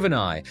blink of an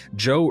eye,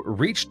 Joe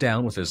reached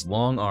down with his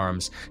long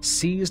arms,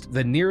 seized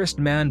the nearest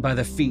man by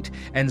the feet,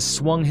 and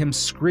swung him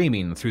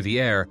screaming through the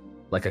air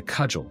like a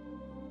cudgel.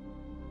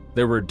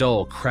 There were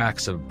dull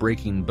cracks of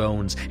breaking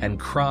bones and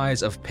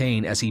cries of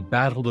pain as he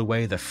battled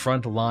away the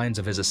front lines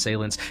of his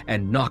assailants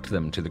and knocked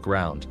them to the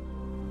ground.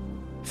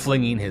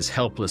 Flinging his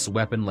helpless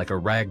weapon like a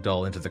rag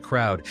doll into the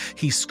crowd,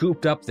 he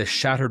scooped up the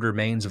shattered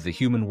remains of the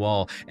human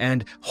wall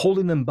and,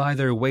 holding them by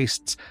their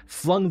waists,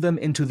 flung them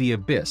into the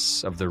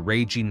abyss of the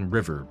raging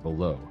river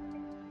below.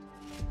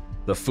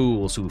 The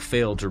fools who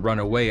failed to run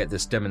away at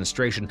this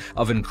demonstration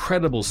of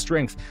incredible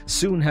strength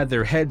soon had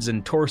their heads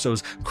and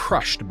torsos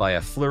crushed by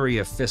a flurry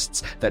of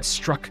fists that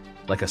struck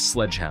like a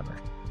sledgehammer.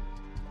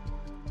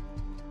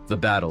 The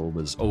battle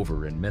was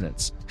over in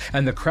minutes,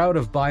 and the crowd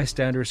of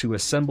bystanders who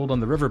assembled on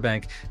the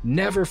riverbank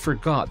never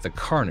forgot the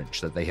carnage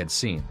that they had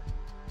seen.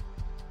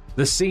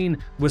 The scene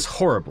was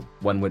horrible,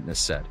 one witness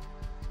said.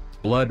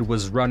 Blood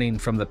was running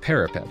from the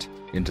parapet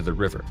into the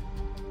river.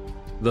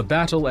 The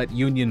battle at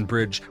Union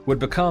Bridge would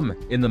become,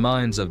 in the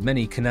minds of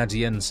many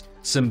Canadians,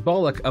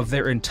 symbolic of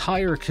their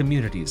entire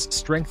community's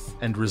strength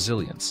and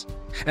resilience,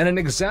 and an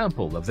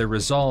example of their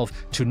resolve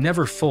to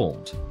never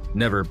fold,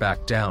 never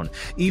back down,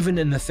 even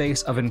in the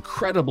face of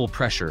incredible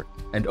pressure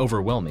and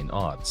overwhelming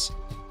odds.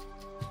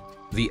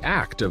 The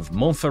act of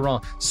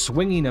Montferrand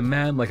swinging a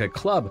man like a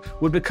club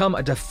would become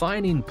a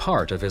defining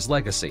part of his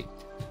legacy,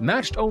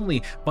 matched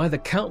only by the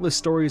countless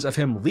stories of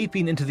him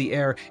leaping into the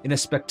air in a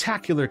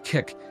spectacular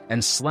kick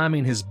and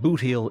slamming his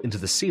boot heel into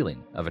the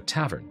ceiling of a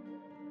tavern.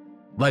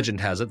 Legend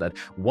has it that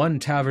one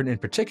tavern in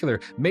particular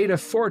made a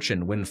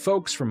fortune when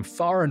folks from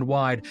far and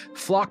wide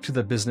flocked to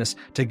the business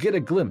to get a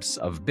glimpse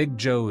of Big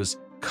Joe's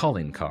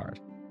calling card.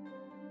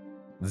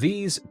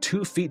 These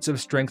two feats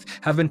of strength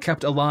have been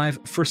kept alive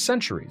for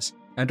centuries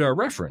and are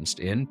referenced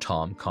in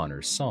Tom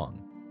Connor's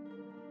song.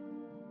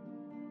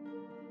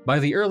 By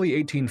the early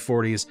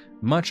 1840s,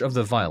 much of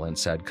the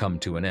violence had come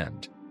to an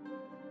end.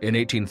 In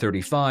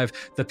 1835,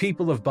 the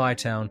people of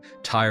Bytown,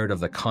 tired of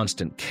the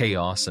constant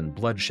chaos and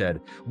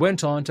bloodshed,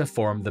 went on to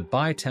form the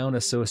Bytown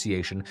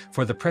Association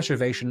for the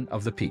Preservation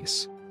of the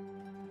Peace.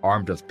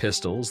 Armed with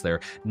pistols, their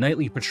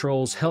nightly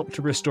patrols helped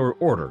to restore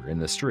order in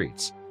the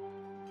streets.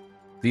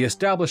 The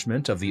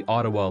establishment of the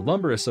Ottawa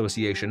Lumber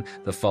Association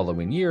the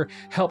following year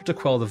helped to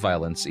quell the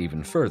violence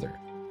even further.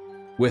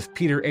 With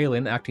Peter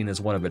Allen acting as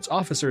one of its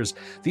officers,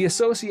 the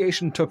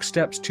association took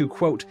steps to,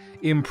 quote,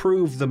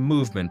 improve the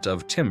movement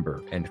of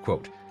timber, end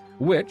quote,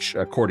 which,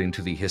 according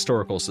to the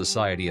Historical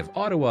Society of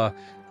Ottawa,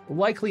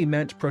 likely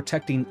meant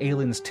protecting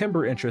Allen's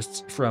timber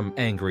interests from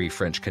angry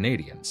French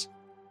Canadians.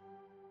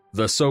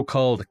 The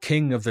so-called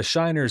King of the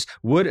Shiners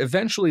would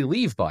eventually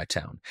leave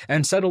Bytown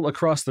and settle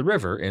across the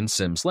river in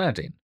Sims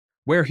Landing,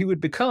 where he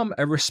would become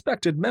a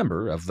respected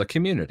member of the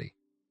community.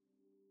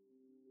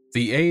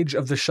 The age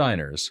of the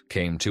Shiners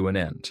came to an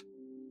end.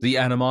 The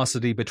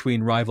animosity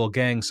between rival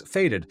gangs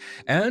faded,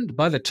 and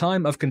by the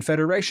time of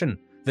Confederation,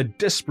 the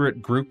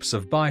disparate groups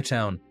of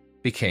Bytown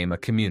became a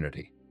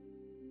community.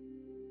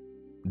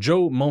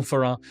 Joe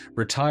Montferrand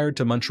retired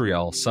to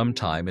Montreal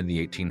sometime in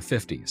the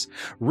 1850s,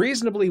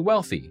 reasonably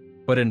wealthy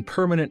but in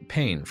permanent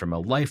pain from a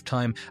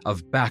lifetime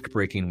of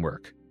backbreaking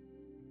work.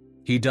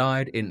 He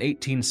died in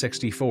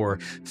 1864,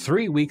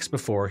 3 weeks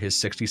before his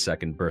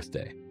 62nd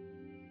birthday.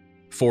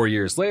 4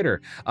 years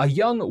later, a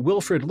young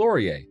Wilfrid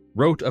Laurier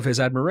wrote of his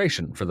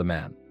admiration for the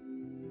man.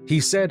 He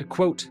said,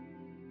 quote,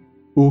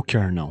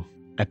 Aucun nom,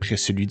 après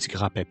celui du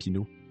grand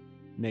Papineau,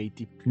 n'a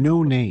été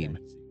no name,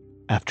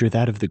 after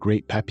that of the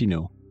great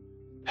Papineau,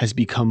 has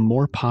become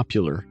more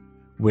popular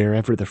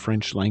wherever the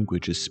French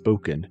language is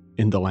spoken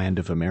in the land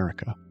of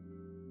America.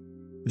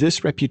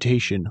 This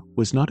reputation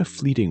was not a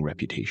fleeting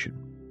reputation,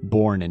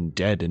 born and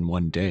dead in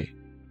one day.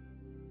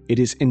 It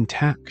is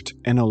intact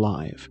and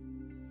alive.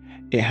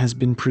 It has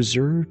been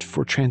preserved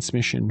for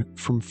transmission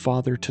from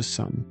father to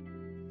son.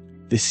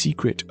 The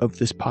secret of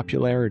this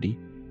popularity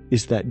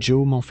is that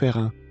Joe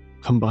Montferrand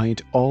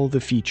combined all the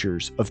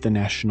features of the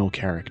national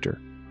character,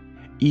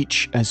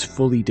 each as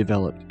fully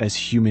developed as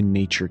human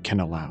nature can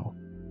allow.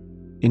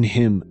 In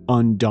him,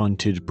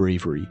 undaunted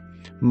bravery,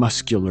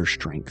 muscular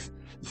strength,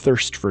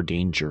 thirst for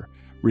danger,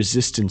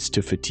 resistance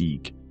to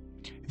fatigue.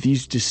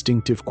 These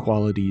distinctive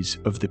qualities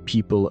of the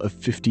people of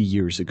 50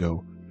 years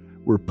ago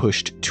were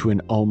pushed to an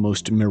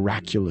almost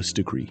miraculous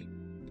degree.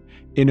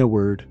 In a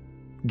word,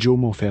 Joe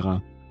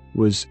Montferrand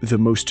was the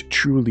most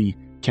truly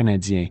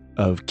Canadien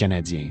of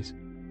Canadiens.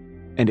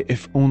 And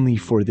if only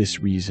for this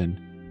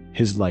reason,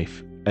 his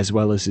life, as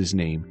well as his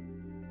name,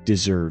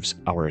 deserves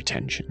our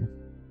attention.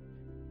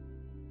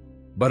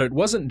 But it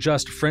wasn't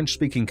just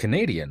French-speaking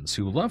Canadians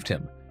who loved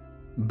him.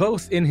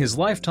 Both in his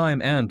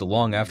lifetime and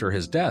long after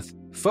his death,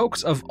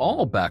 folks of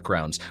all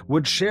backgrounds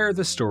would share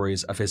the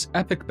stories of his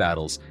epic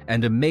battles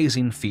and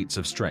amazing feats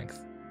of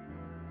strength.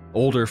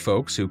 Older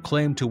folks who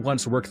claimed to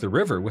once work the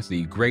river with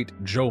the great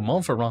Joe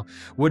Montferrand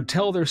would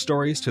tell their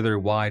stories to their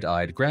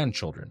wide-eyed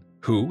grandchildren,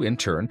 who, in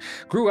turn,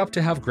 grew up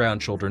to have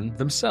grandchildren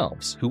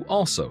themselves who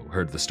also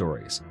heard the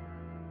stories.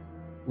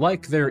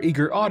 Like their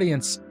eager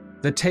audience,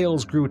 the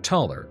tales grew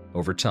taller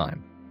over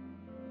time.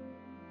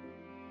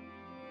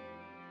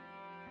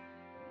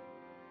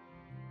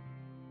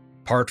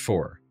 Part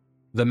 4.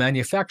 The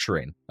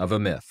Manufacturing of a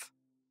Myth.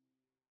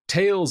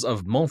 Tales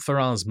of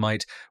Montferrand's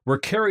might were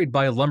carried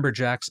by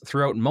lumberjacks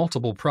throughout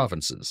multiple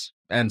provinces,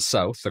 and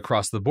south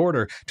across the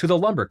border to the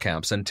lumber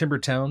camps and timber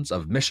towns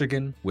of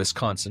Michigan,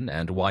 Wisconsin,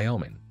 and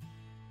Wyoming.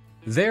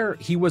 There,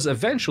 he was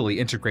eventually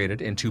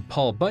integrated into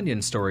Paul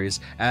Bunyan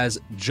stories as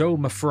Joe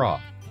Maffra,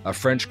 a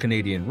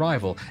French-Canadian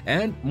rival,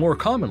 and, more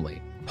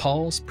commonly,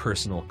 Paul's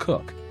personal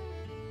cook.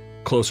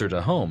 Closer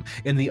to home,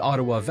 in the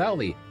Ottawa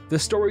Valley, the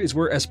stories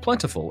were as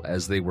plentiful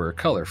as they were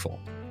colorful.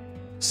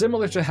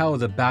 Similar to how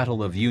the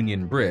Battle of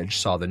Union Bridge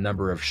saw the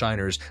number of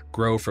shiners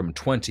grow from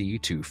 20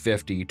 to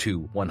 50 to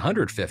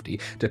 150,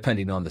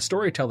 depending on the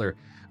storyteller,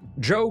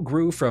 Joe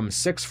grew from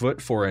 6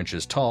 foot 4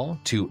 inches tall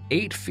to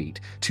 8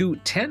 feet to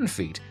 10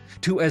 feet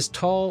to as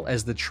tall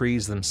as the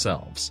trees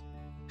themselves.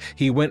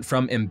 He went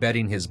from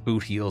embedding his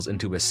boot heels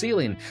into a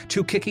ceiling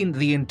to kicking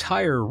the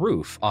entire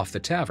roof off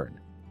the tavern.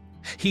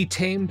 He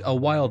tamed a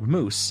wild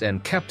moose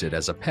and kept it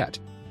as a pet.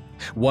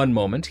 One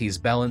moment he's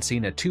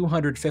balancing a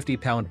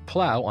 250-pound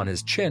plow on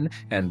his chin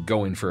and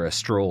going for a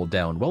stroll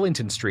down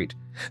Wellington Street.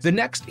 The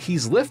next,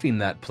 he's lifting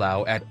that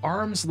plow at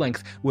arm's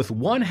length with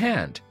one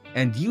hand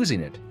and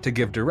using it to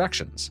give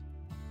directions.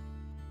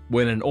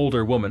 When an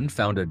older woman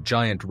found a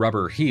giant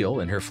rubber heel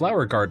in her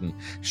flower garden,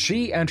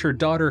 she and her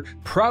daughter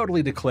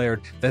proudly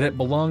declared that it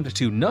belonged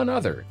to none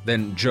other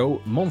than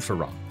Joe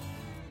Montferrand.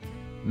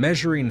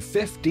 Measuring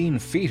 15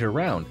 feet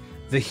around,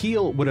 the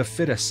heel would have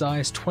fit a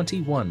size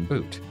 21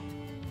 boot.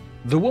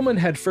 The woman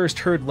had first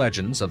heard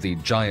legends of the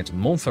giant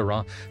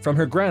Montferrand from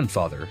her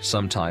grandfather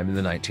sometime in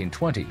the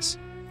 1920s.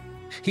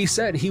 He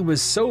said he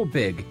was so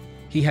big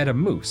he had a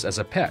moose as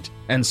a pet,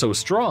 and so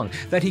strong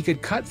that he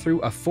could cut through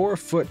a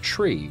 4-foot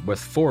tree with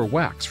 4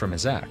 whacks from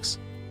his axe.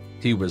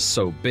 He was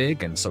so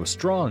big and so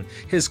strong,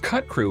 his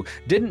cut crew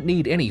didn't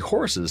need any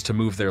horses to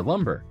move their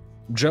lumber.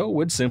 Joe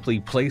would simply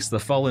place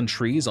the fallen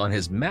trees on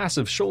his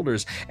massive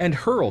shoulders and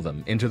hurl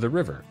them into the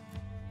river.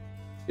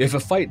 If a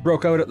fight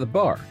broke out at the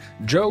bar,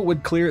 Joe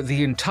would clear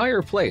the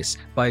entire place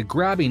by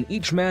grabbing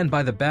each man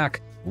by the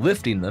back,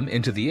 lifting them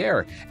into the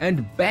air,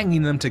 and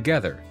banging them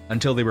together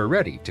until they were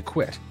ready to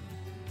quit.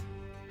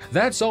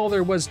 That's all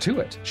there was to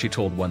it, she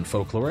told one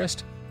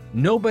folklorist.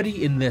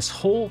 Nobody in this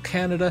whole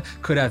Canada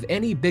could have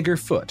any bigger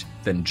foot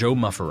than Joe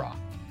Maffra.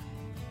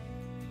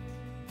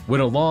 When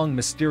a long,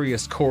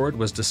 mysterious cord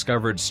was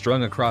discovered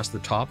strung across the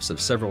tops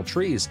of several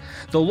trees,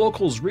 the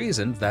locals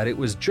reasoned that it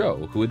was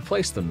Joe who had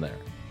placed them there.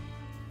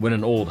 When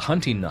an old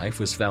hunting knife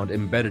was found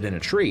embedded in a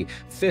tree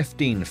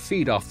 15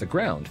 feet off the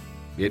ground,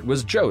 it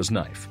was Joe's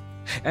knife.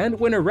 And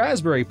when a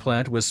raspberry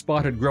plant was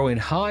spotted growing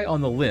high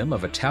on the limb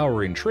of a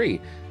towering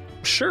tree,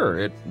 sure,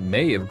 it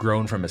may have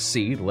grown from a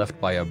seed left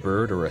by a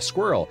bird or a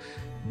squirrel,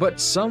 but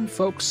some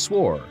folks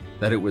swore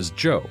that it was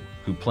Joe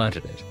who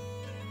planted it.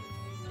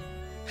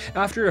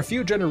 After a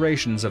few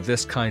generations of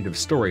this kind of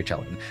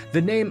storytelling,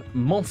 the name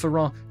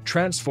Montferrand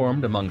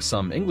transformed among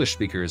some English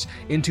speakers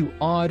into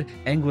odd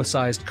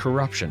anglicized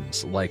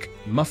corruptions like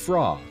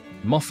Maffra,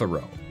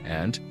 Muffero,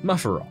 and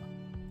Muffera.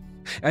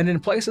 And in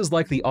places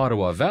like the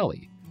Ottawa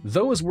Valley,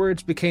 those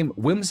words became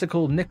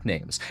whimsical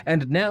nicknames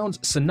and nouns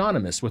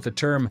synonymous with the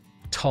term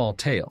tall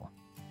tale.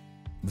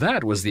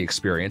 That was the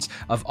experience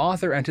of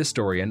author and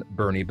historian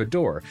Bernie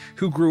Beddor,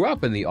 who grew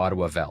up in the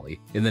Ottawa Valley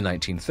in the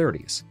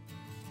 1930s.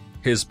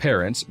 His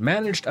parents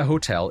managed a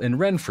hotel in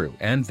Renfrew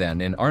and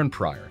then in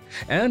Arnprior,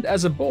 and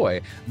as a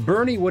boy,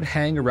 Bernie would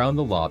hang around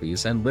the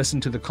lobbies and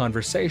listen to the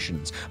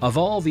conversations of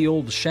all the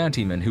old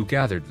shantymen who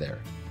gathered there,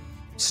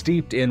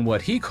 steeped in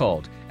what he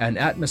called an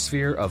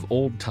atmosphere of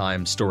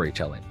old-time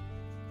storytelling.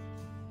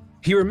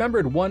 He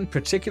remembered one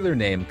particular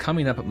name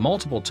coming up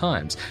multiple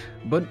times,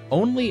 but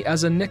only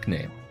as a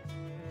nickname.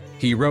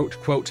 He wrote,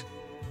 quote,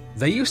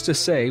 "They used to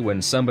say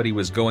when somebody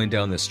was going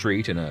down the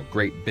street in a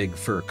great big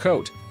fur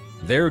coat,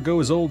 'There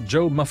goes old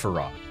Joe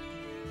Maffra.'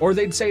 Or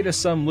they'd say to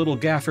some little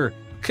gaffer,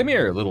 'Come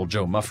here, little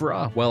Joe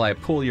Maffra, while I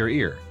pull your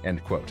ear,'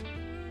 end quote."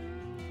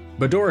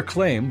 Beddor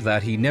claimed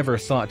that he never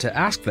thought to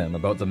ask them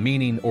about the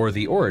meaning or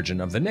the origin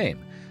of the name,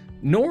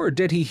 nor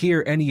did he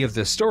hear any of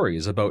the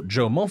stories about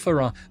Joe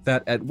Montferrand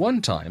that at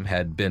one time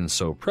had been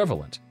so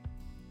prevalent.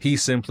 He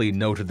simply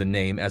noted the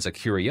name as a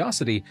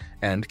curiosity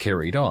and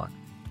carried on.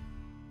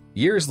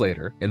 Years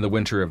later, in the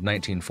winter of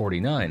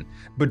 1949,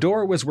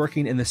 Beddor was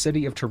working in the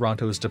City of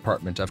Toronto's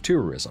Department of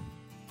Tourism.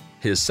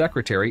 His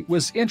secretary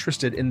was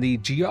interested in the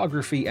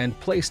geography and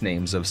place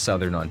names of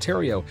southern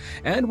Ontario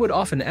and would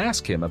often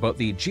ask him about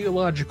the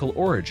geological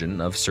origin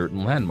of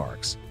certain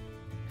landmarks.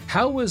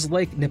 How was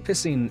Lake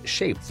Nipissing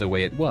shaped the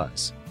way it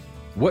was?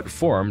 What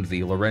formed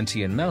the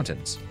Laurentian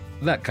Mountains?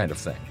 That kind of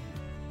thing.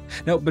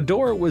 Now,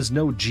 Beddor was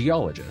no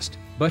geologist,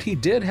 but he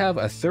did have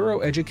a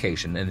thorough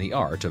education in the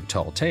art of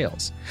tall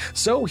tales,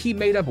 so he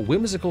made up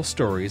whimsical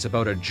stories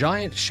about a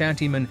giant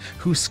shantyman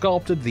who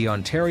sculpted the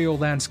Ontario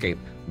landscape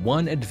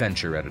one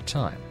adventure at a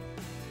time.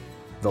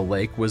 The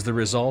lake was the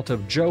result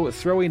of Joe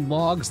throwing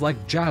logs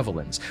like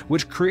javelins,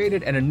 which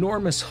created an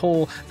enormous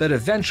hole that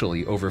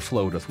eventually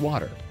overflowed with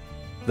water.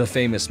 The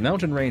famous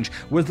mountain range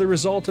was the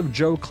result of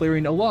Joe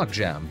clearing a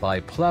logjam by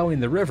plowing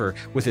the river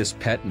with his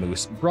pet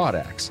moose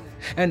broadaxe,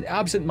 and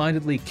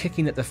absent-mindedly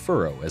kicking at the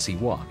furrow as he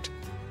walked.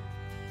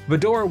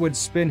 Bedour would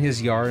spin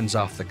his yarns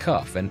off the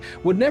cuff and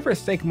would never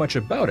think much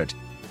about it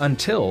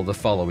until the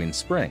following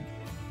spring.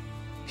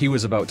 He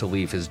was about to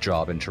leave his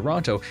job in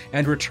Toronto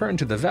and return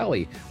to the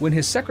Valley when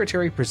his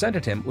secretary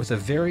presented him with a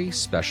very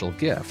special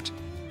gift: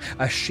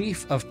 a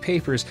sheaf of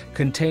papers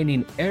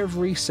containing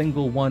every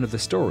single one of the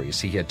stories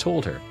he had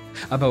told her,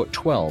 about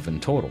 12 in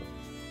total.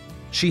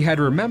 She had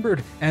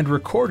remembered and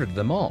recorded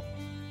them all.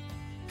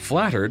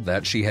 Flattered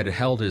that she had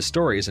held his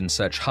stories in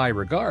such high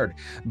regard,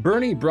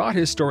 Bernie brought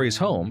his stories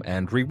home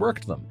and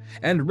reworked them,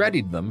 and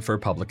readied them for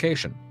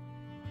publication.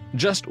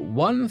 Just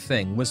one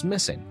thing was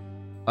missing: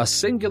 a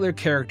singular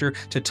character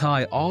to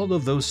tie all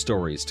of those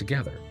stories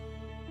together.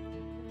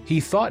 He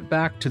thought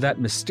back to that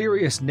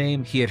mysterious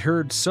name he had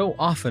heard so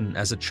often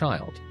as a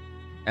child,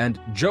 and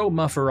Joe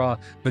Mufferaw,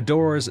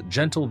 Bedour's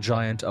gentle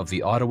giant of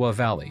the Ottawa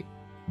Valley,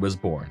 was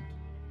born.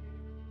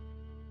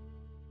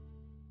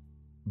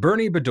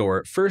 Bernie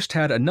Bedour first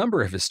had a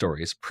number of his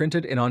stories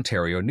printed in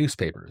Ontario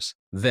newspapers,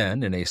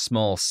 then in a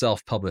small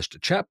self-published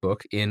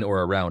chapbook in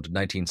or around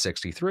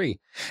 1963,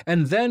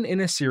 and then in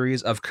a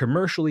series of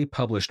commercially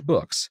published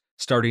books,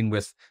 starting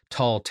with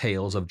Tall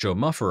Tales of Joe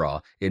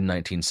Mufferaw in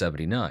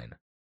 1979.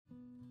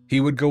 He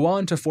would go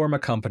on to form a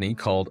company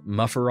called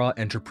Mufferaw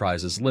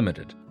Enterprises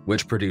Limited,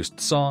 which produced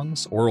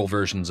songs, oral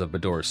versions of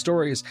Bedour's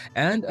stories,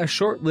 and a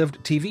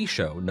short-lived TV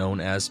show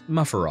known as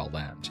Mufferaw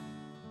Land.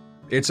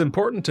 It's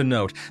important to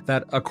note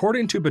that,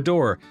 according to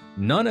Bedour,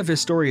 none of his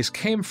stories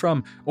came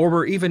from or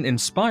were even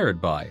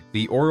inspired by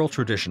the oral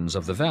traditions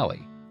of the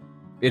Valley.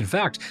 In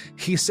fact,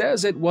 he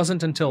says it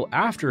wasn't until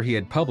after he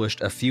had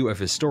published a few of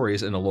his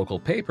stories in a local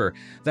paper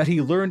that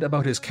he learned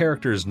about his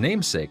character's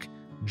namesake,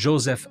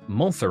 Joseph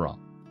Montferrand.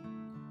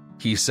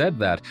 He said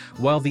that,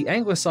 while the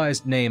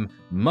anglicized name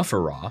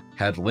Mufferaw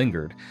had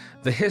lingered,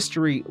 the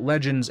history,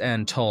 legends,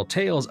 and tall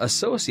tales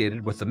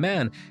associated with the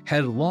man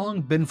had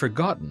long been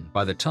forgotten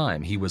by the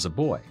time he was a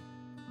boy.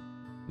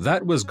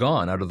 That was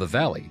gone out of the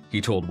Valley,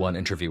 he told one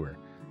interviewer.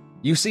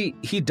 You see,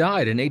 he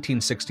died in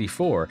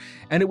 1864,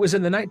 and it was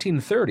in the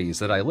 1930s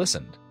that I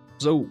listened.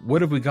 So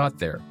what have we got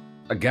there?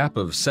 A gap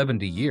of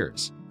 70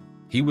 years.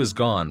 He was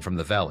gone from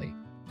the Valley.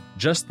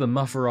 Just the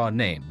Mufferaw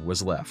name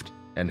was left."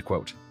 End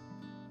quote.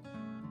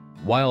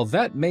 While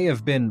that may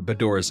have been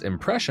Bedour's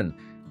impression,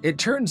 it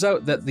turns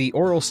out that the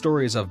oral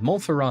stories of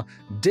Montferrand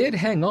did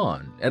hang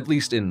on, at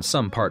least in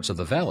some parts of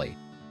the Valley.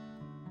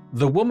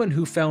 The woman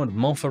who found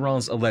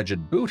Montferrand's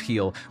alleged boot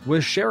heel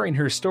was sharing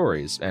her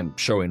stories and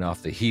showing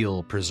off the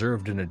heel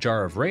preserved in a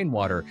jar of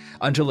rainwater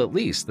until at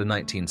least the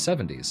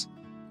 1970s.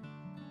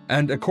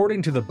 And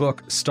according to the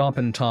book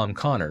Stompin' Tom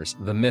Connors,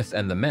 The Myth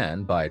and the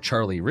Man by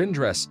Charlie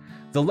Rindress,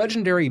 the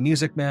legendary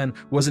music man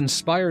was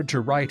inspired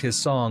to write his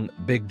song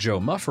Big Joe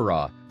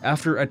Mufferaw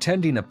after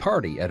attending a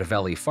party at a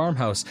Valley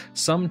farmhouse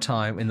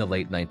sometime in the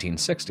late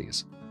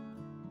 1960s.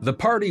 The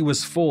party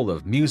was full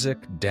of music,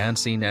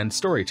 dancing, and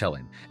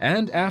storytelling,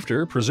 and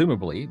after,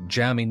 presumably,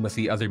 jamming with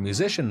the other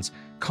musicians,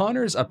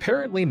 Connors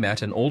apparently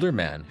met an older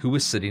man who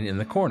was sitting in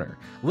the corner,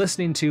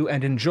 listening to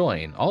and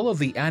enjoying all of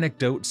the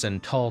anecdotes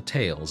and tall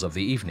tales of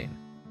the evening.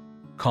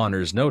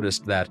 Connors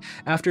noticed that,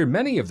 after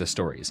many of the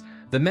stories,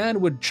 the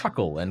man would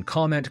chuckle and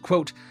comment,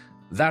 quote,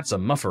 "That's a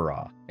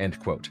Mufferaw," end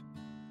quote.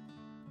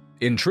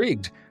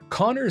 Intrigued,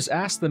 Connors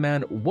asked the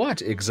man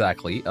what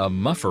exactly a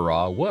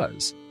Mufferaw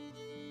was.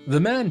 The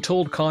man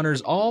told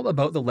Connors all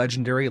about the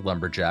legendary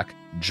lumberjack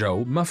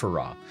Joe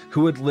Mufferaw,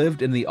 who had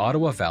lived in the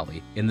Ottawa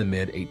Valley in the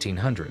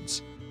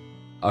mid-1800s.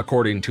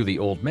 According to the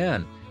old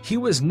man, he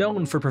was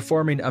known for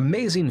performing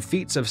amazing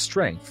feats of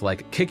strength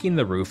like kicking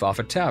the roof off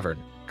a tavern,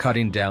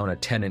 cutting down a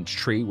 10-inch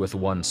tree with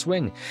one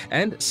swing,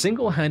 and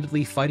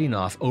single-handedly fighting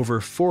off over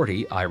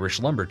 40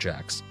 Irish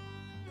lumberjacks.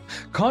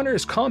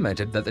 Connors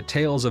commented that the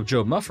tales of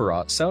Joe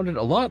Mufferaw sounded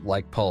a lot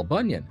like Paul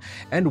Bunyan,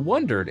 and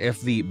wondered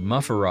if the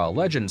Mufferaw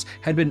legends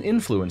had been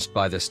influenced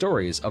by the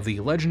stories of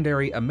the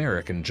legendary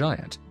American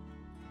giant.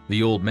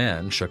 The old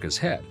man shook his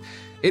head.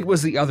 It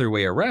was the other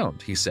way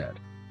around, he said.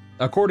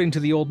 According to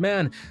the old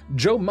man,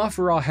 Joe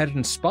Mufferaw had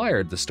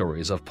inspired the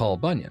stories of Paul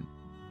Bunyan.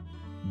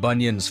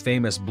 Bunyan's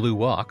famous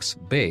blue ox,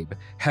 Babe,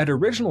 had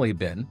originally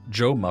been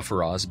Joe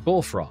Mufferaw's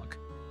bullfrog.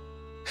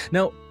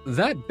 Now,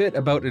 that bit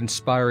about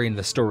inspiring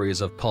the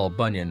stories of Paul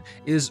Bunyan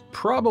is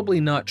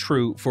probably not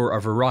true for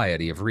a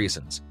variety of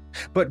reasons,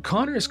 but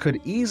Connors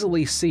could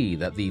easily see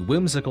that the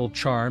whimsical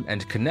charm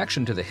and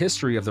connection to the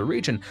history of the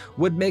region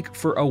would make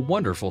for a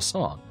wonderful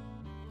song.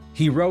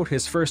 He wrote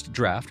his first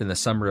draft in the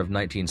summer of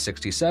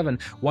 1967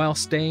 while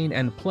staying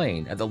and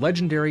playing at the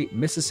legendary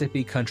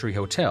Mississippi Country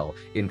Hotel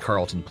in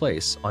Carleton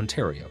Place,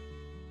 Ontario.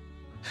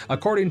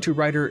 According to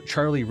writer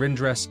Charlie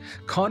Rindress,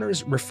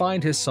 Connors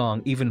refined his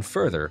song even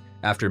further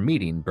after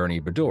meeting Bernie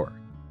Bedour.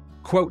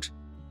 Quote,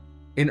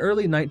 "In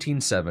early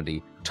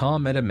 1970,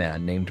 Tom met a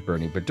man named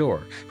Bernie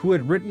Bedour, who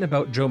had written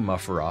about Joe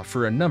Mufferaw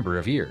for a number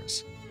of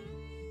years.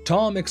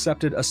 Tom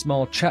accepted a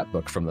small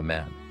chapbook from the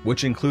man,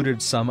 which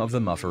included some of the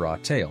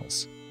Mufferaw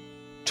tales.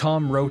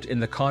 Tom wrote in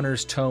the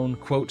Connors tone,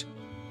 quote,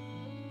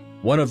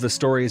 "One of the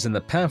stories in the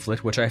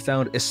pamphlet which I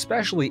found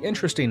especially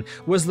interesting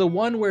was the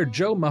one where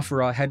Joe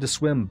Mufferaw had to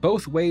swim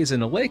both ways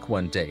in a lake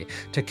one day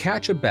to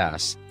catch a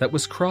bass that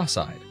was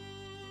cross-eyed.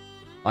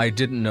 I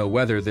didn't know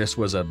whether this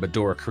was a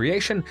Beddor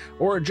creation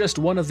or just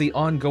one of the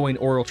ongoing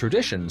oral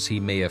traditions he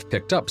may have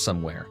picked up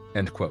somewhere."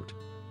 End quote.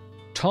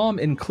 Tom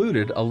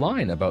included a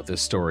line about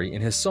this story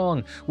in his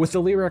song with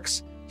the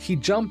lyrics, "He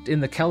jumped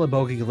in the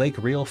Calabogie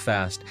Lake real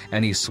fast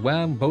and he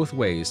swam both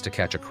ways to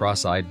catch a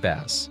cross-eyed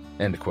bass."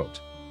 End quote.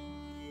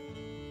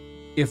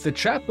 If the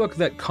chapbook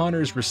that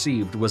Connors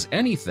received was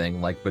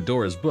anything like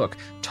Beddor's book,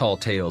 Tall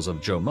Tales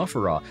of Joe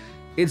Mufferaw,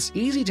 it's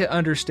easy to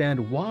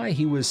understand why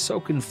he was so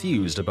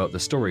confused about the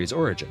story's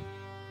origin.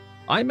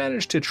 I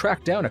managed to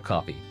track down a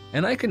copy,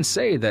 and I can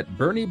say that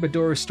Bernie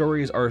Beddor's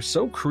stories are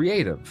so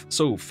creative,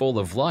 so full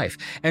of life,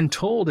 and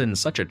told in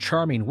such a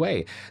charming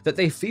way that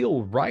they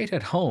feel right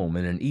at home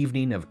in an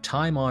evening of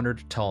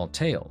time-honored tall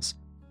tales.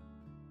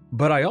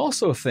 But I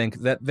also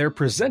think that they're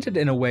presented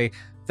in a way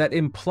that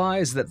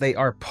implies that they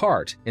are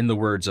part, in the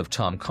words of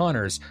Tom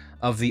Connors,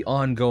 of the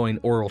ongoing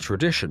oral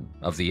tradition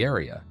of the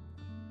area.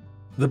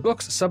 The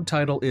book's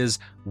subtitle is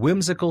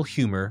Whimsical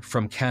Humor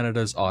from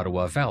Canada's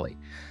Ottawa Valley,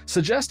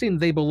 suggesting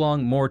they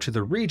belong more to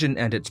the region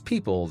and its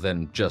people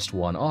than just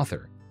one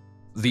author.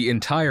 The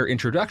entire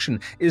introduction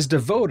is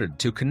devoted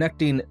to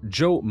connecting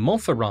Joe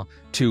Montferrand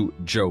to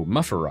Joe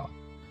Mufferaw,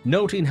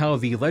 noting how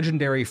the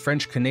legendary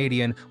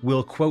French-Canadian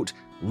will, quote,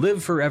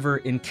 live forever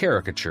in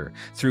caricature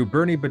through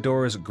Bernie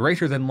Beddor's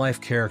greater-than-life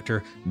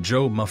character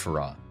Joe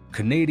Mufferaw,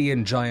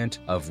 Canadian giant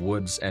of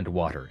woods and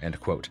water, end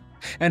quote,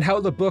 and how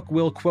the book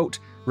will, quote,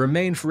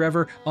 remain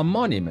forever a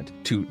monument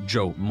to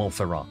Joe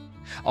Montferrand,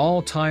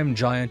 all-time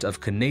giant of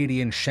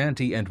Canadian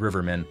shanty and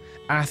rivermen,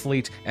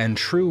 athlete and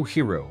true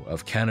hero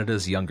of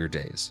Canada's younger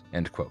days,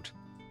 end quote.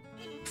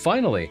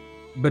 Finally,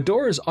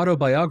 Beddor's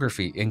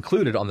autobiography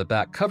included on the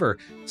back cover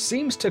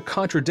seems to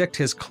contradict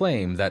his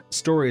claim that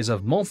stories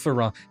of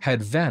Montferrand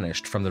had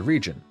vanished from the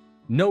region,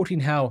 noting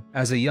how,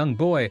 as a young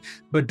boy,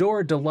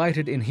 Beddor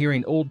delighted in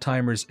hearing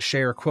old-timers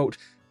share, quote,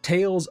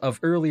 tales of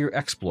earlier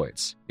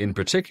exploits, in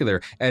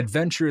particular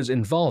adventures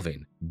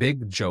involving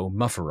Big Joe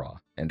Mufferaw,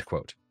 end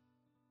quote.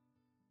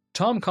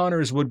 Tom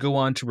Connors would go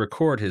on to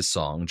record his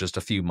song just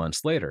a few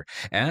months later,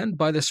 and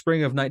by the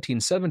spring of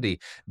 1970,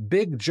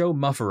 Big Joe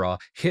Mufferaw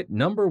hit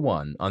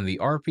 #1 on the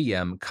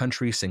RPM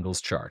Country Singles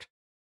Chart.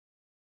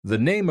 The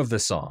name of the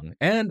song,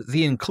 and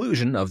the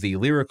inclusion of the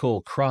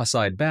lyrical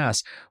cross-eyed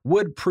bass,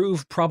 would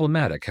prove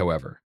problematic,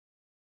 however.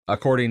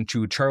 According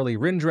to Charlie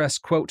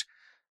Rindress, quote,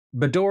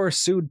 Beddor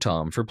sued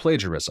Tom for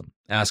plagiarism,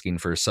 asking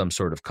for some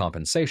sort of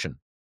compensation.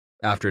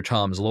 After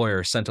Tom's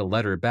lawyer sent a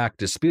letter back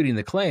disputing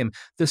the claim,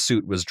 the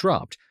suit was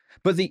dropped,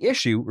 but the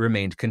issue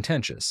remained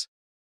contentious.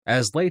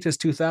 As late as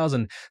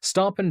 2000,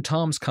 Stompin'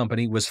 Tom's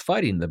company was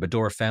fighting the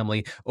Beddor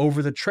family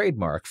over the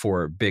trademark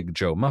for Big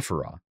Joe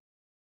Mufferaw.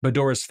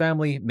 Beddor's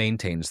family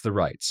maintains the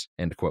rights,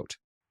 end quote.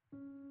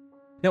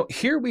 Now,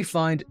 here we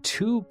find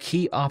two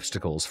key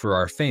obstacles for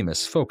our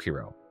famous folk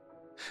hero.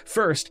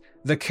 First,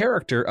 the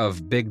character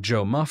of Big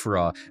Joe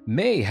Mufferaw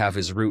may have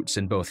his roots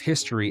in both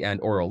history and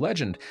oral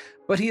legend,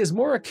 but he is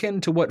more akin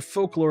to what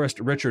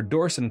folklorist Richard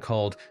Dorson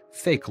called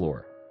fake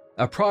lore,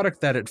 a product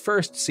that at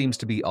first seems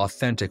to be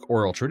authentic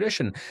oral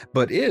tradition,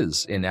 but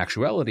is, in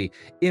actuality,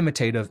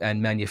 imitative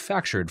and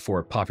manufactured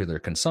for popular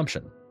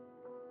consumption.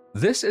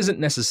 This isn't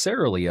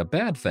necessarily a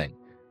bad thing.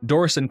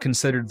 Dorson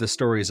considered the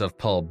stories of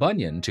Paul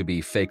Bunyan to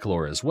be fake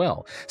lore as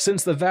well,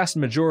 since the vast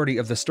majority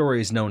of the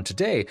stories known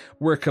today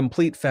were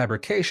complete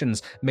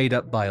fabrications made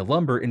up by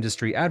lumber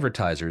industry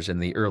advertisers in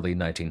the early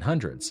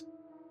 1900s.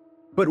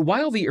 But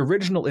while the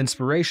original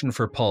inspiration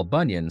for Paul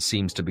Bunyan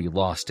seems to be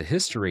lost to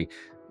history,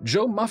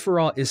 Joe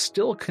Mufferaw is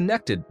still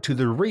connected to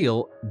the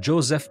real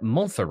Joseph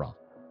Montferrand.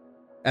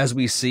 As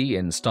we see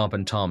in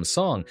Stompin' Tom's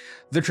song,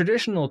 the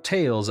traditional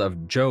tales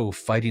of Joe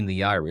fighting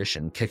the Irish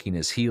and kicking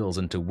his heels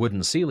into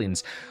wooden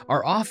ceilings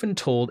are often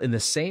told in the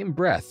same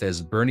breath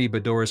as Bernie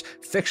Beddor's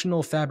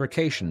fictional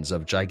fabrications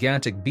of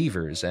gigantic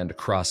beavers and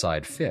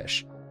cross-eyed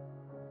fish.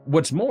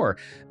 What's more,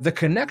 the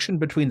connection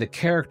between the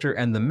character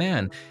and the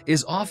man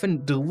is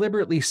often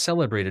deliberately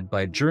celebrated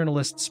by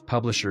journalists,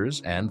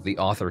 publishers, and the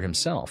author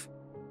himself.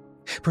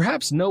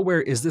 Perhaps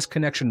nowhere is this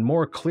connection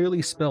more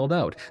clearly spelled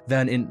out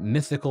than in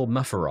Mythical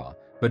Mufferaw,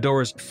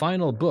 Beddor's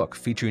final book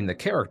featuring the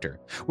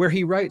character, where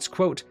he writes,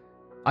 quote,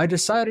 I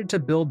decided to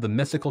build the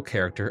mythical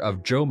character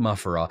of Joe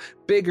Mufferaw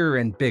bigger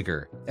and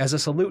bigger as a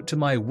salute to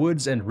my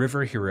woods and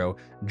river hero,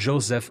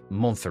 Joseph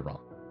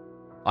Montferrand.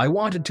 I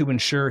wanted to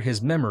ensure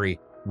his memory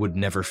would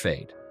never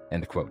fade,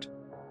 end quote.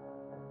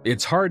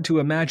 It's hard to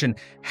imagine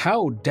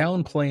how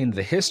downplaying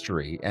the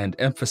history and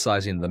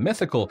emphasizing the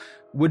mythical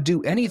would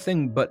do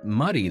anything but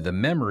muddy the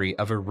memory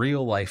of a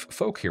real-life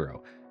folk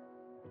hero.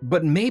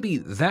 But maybe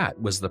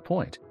that was the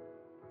point.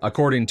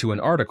 According to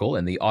an article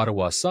in the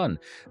Ottawa Sun,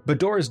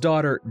 Beddor's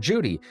daughter,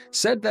 Judy,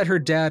 said that her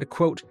dad,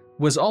 quote,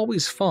 was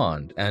always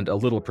fond and a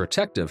little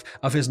protective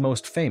of his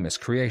most famous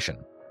creation.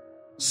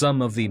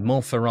 Some of the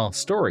Montferrand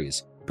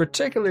stories,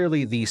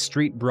 particularly the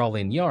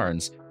street-brawling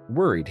yarns,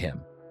 worried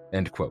him,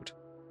 end quote.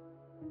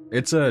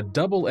 It's a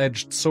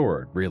double-edged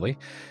sword, really.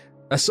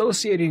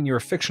 Associating your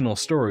fictional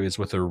stories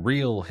with a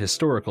real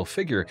historical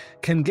figure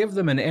can give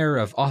them an air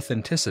of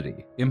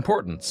authenticity,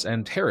 importance,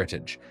 and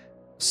heritage.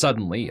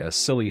 Suddenly, a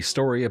silly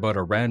story about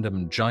a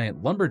random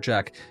giant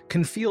lumberjack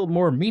can feel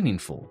more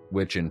meaningful,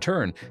 which in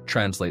turn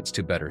translates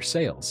to better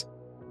sales.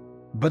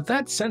 But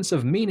that sense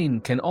of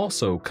meaning can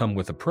also come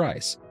with a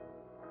price.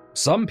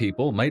 Some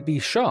people might be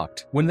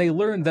shocked when they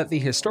learn that the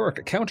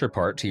historic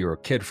counterpart to your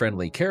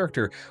kid-friendly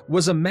character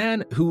was a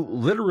man who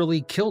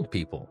literally killed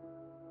people,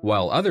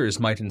 while others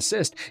might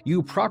insist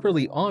you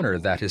properly honor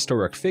that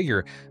historic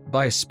figure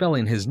by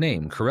spelling his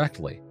name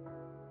correctly.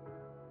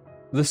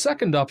 The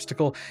second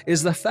obstacle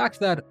is the fact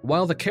that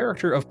while the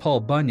character of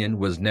Paul Bunyan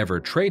was never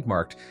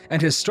trademarked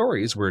and his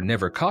stories were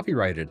never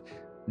copyrighted,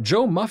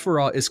 Joe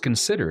Mufferaw is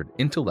considered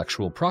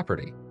intellectual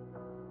property.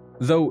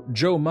 Though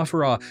Joe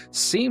Mufferaw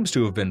seems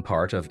to have been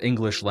part of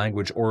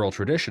English-language oral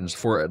traditions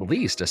for at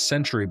least a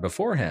century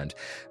beforehand,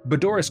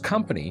 Bedore's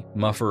company,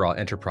 Mufferaw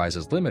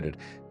Enterprises Limited,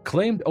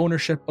 claimed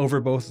ownership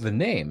over both the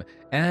name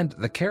and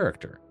the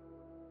character.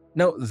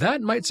 Now,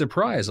 that might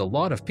surprise a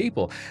lot of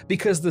people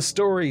because the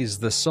stories,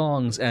 the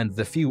songs, and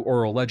the few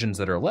oral legends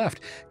that are left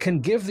can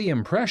give the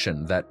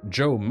impression that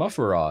Joe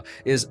Mufferaw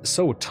is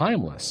so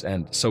timeless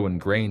and so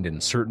ingrained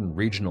in certain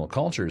regional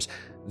cultures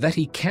that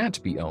he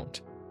can't be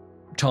owned.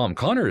 Tom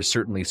Connors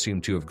certainly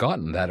seemed to have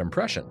gotten that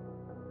impression.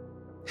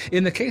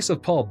 In the case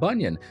of Paul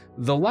Bunyan,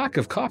 the lack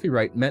of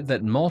copyright meant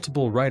that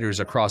multiple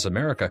writers across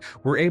America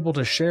were able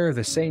to share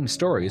the same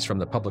stories from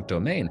the public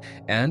domain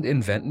and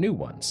invent new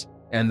ones.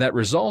 And that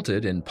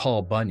resulted in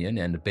Paul Bunyan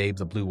and Babe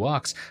the Blue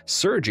Ox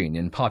surging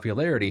in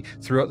popularity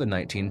throughout the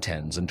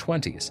 1910s and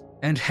 20s,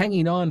 and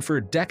hanging on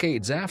for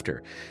decades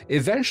after,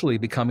 eventually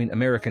becoming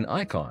American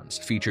icons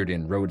featured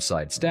in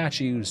roadside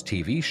statues,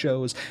 TV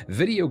shows,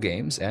 video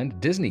games, and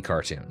Disney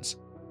cartoons.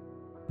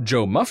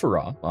 Joe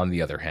Mufferaw, on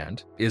the other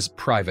hand, is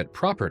private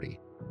property.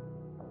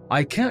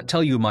 I can't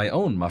tell you my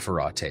own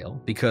Mufferaw tale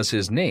because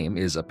his name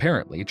is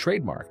apparently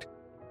trademarked.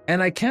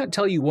 And I can't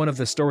tell you one of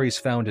the stories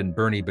found in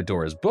Bernie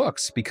Bedore's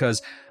books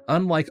because,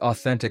 unlike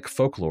authentic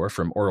folklore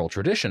from oral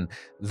tradition,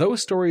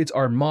 those stories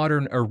are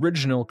modern,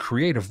 original,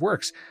 creative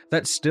works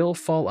that still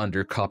fall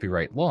under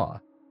copyright law.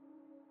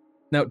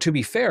 Now, to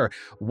be fair,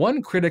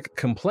 one critic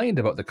complained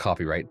about the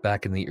copyright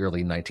back in the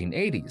early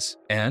 1980s,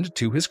 and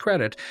to his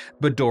credit,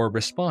 Bedore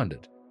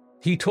responded.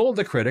 He told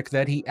the critic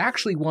that he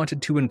actually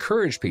wanted to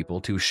encourage people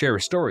to share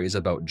stories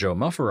about Joe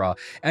Mufferaw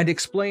and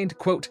explained,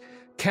 quote,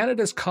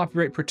 Canada's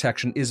copyright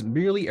protection is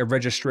merely a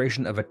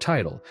registration of a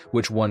title,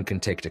 which one can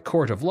take to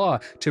court of law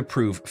to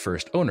prove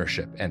first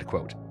ownership, end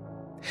quote.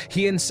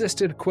 He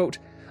insisted, quote,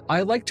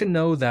 I like to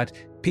know that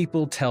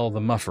people tell the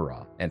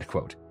Mufferaw, end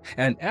quote,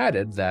 and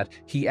added that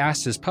he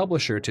asked his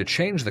publisher to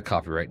change the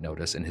copyright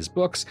notice in his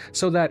books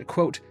so that,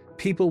 quote,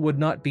 people would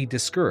not be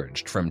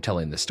discouraged from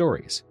telling the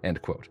stories,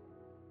 end quote.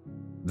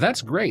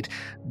 That's great,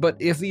 but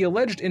if the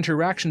alleged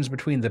interactions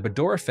between the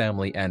Bedore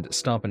family and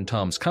Stompin'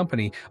 Tom's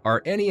company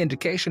are any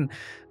indication,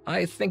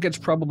 I think it's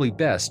probably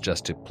best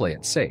just to play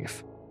it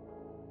safe.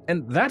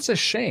 And that's a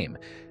shame,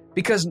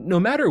 because no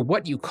matter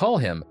what you call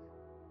him,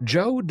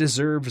 Joe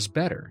deserves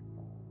better.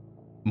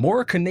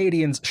 More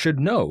Canadians should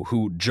know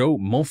who Joe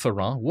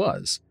Montferrand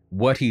was,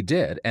 what he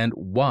did, and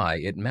why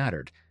it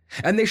mattered.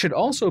 And they should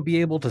also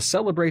be able to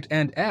celebrate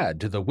and add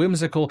to the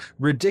whimsical,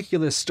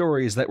 ridiculous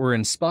stories that were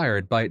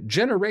inspired by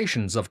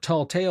generations of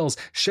tall tales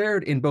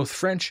shared in both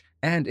French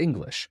and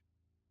English.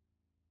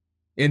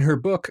 In her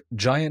book,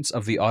 Giants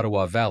of the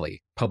Ottawa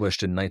Valley,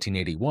 published in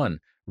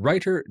 1981,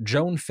 writer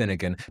Joan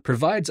Finnegan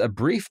provides a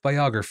brief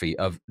biography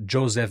of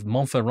Joseph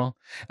Montferrand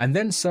and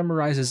then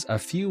summarizes a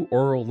few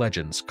oral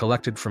legends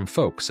collected from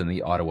folks in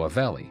the Ottawa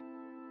Valley.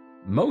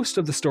 Most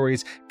of the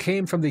stories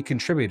came from the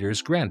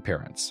contributors'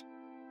 grandparents.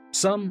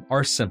 Some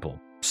are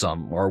simple,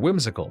 some are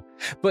whimsical,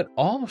 but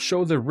all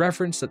show the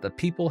reverence that the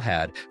people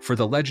had for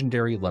the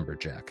legendary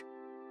lumberjack.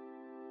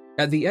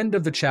 At the end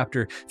of the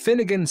chapter,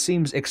 Finnegan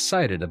seems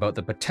excited about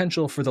the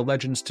potential for the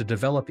legends to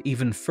develop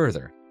even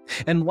further,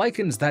 and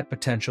likens that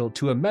potential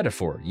to a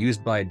metaphor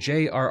used by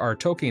J.R.R.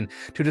 Tolkien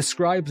to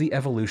describe the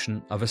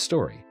evolution of a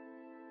story.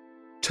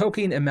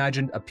 Tolkien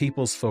imagined a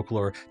people's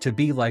folklore to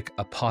be like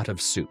a pot of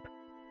soup,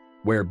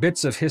 where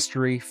bits of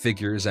history,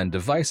 figures, and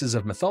devices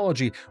of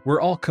mythology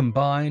were all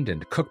combined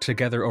and cooked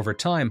together over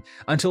time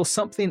until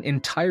something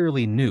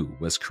entirely new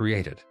was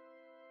created.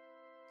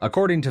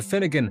 According to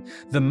Finnegan,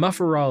 the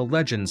Mufferaw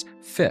legends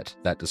fit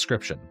that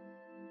description.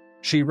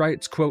 She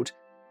writes, quote,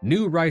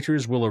 New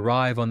writers will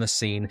arrive on the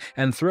scene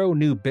and throw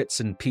new bits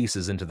and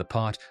pieces into the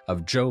pot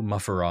of Joe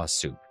Mufferaw's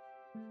soup.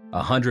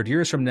 100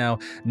 years from now,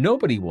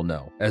 nobody will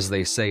know, as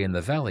they say in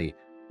the Valley,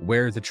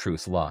 where the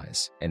truth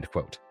lies, end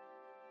quote.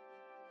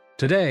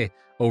 Today,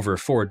 over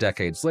 4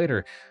 decades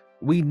later,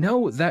 we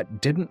know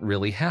that didn't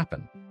really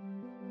happen.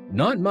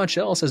 Not much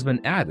else has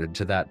been added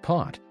to that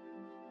pot.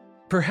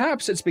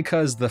 Perhaps it's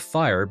because the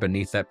fire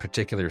beneath that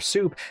particular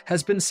soup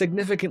has been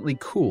significantly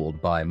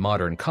cooled by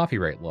modern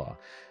copyright law.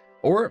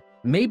 Or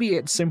maybe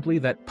it's simply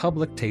that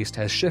public taste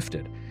has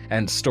shifted,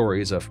 and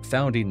stories of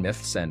founding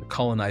myths and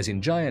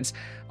colonizing giants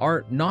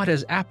are not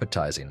as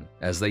appetizing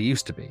as they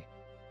used to be.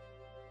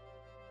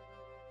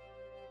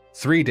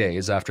 3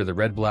 days after the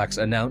Red Blacks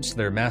announced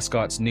their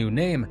mascot's new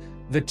name,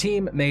 the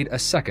team made a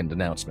second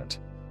announcement.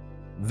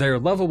 Their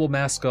lovable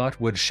mascot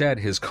would shed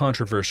his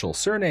controversial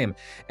surname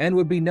and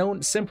would be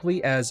known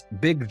simply as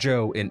Big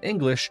Joe in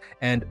English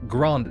and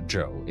Grand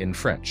Joe in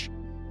French.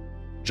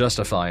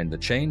 Justifying the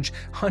change,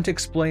 Hunt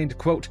explained,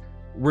 quote,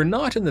 "We're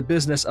not in the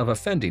business of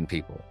offending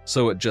people,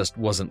 so it just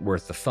wasn't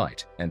worth the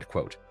fight," end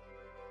quote.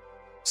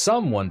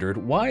 Some wondered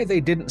why they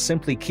didn't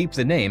simply keep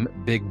the name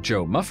Big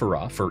Joe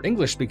Muffera for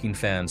English-speaking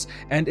fans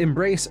and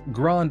embrace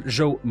Grand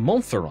Joe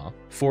Montferrand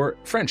for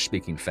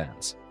French-speaking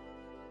fans.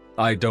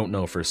 I don't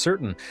know for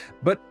certain,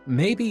 but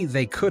maybe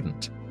they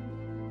couldn't.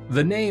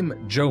 The name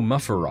Joe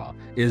Muffera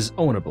is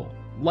ownable,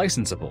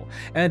 licensable,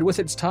 and with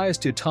its ties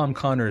to Tom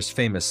Connor's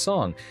famous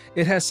song,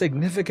 it has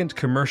significant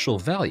commercial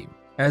value,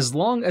 as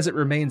long as it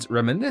remains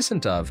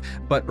reminiscent of,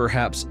 but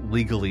perhaps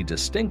legally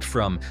distinct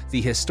from,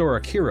 the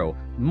historic hero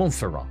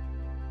Montferrand.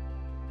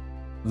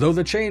 Though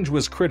the change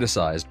was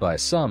criticized by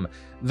some,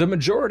 the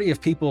majority of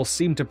people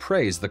seemed to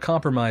praise the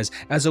compromise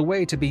as a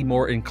way to be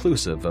more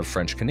inclusive of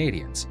French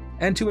Canadians,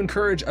 and to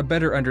encourage a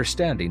better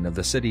understanding of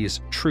the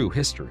city's true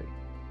history.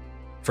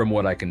 From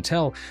what I can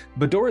tell,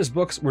 Bedore's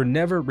books were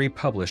never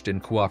republished in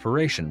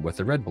cooperation with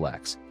the Red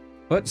Blacks,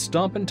 but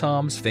Stompin'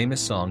 Tom's famous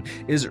song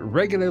is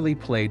regularly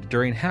played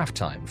during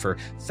halftime for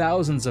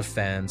thousands of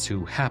fans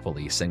who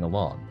happily sing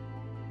along.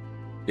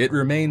 It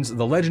remains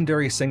the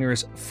legendary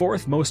singer's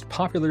fourth most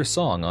popular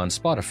song on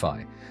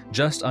Spotify,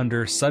 just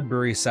under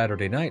Sudbury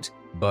Saturday Night,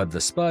 Bud the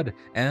Spud,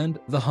 and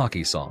The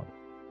Hockey Song.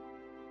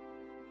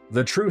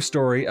 The true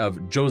story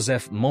of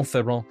Joseph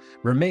Montferrand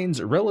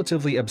remains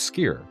relatively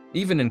obscure,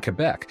 even in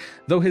Quebec,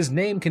 though his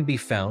name can be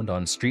found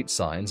on street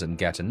signs in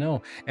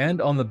Gatineau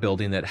and on the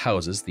building that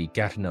houses the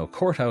Gatineau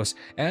Courthouse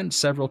and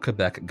several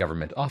Quebec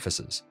government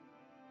offices.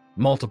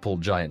 Multiple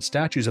giant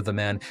statues of the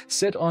man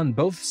sit on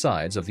both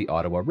sides of the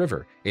Ottawa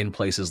River in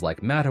places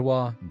like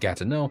Mattawa,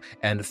 Gatineau,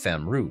 and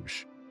Femme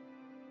Rouge.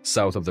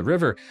 South of the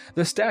river,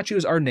 the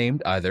statues are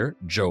named either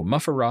Joe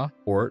Muffera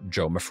or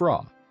Joe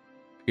Muffera.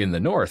 In the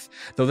north,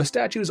 though the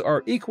statues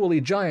are equally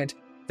giant,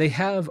 they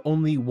have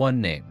only one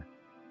name,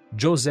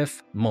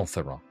 Joseph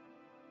Montferrand.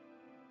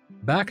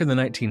 Back in the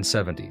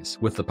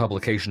 1970s, with the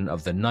publication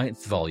of the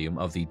 9th volume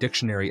of the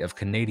Dictionary of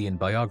Canadian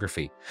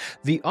Biography,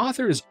 the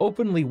authors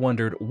openly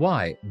wondered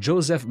why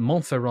Joseph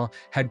Montferrand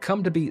had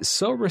come to be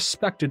so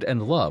respected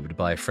and loved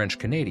by French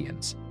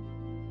Canadians.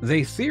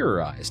 They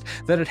theorized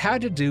that it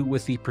had to do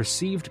with the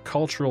perceived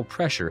cultural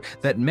pressure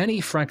that many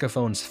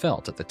Francophones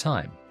felt at the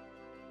time.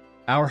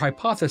 Our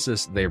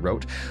hypothesis, they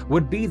wrote,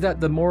 would be that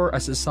the more a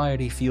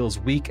society feels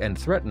weak and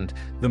threatened,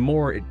 the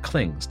more it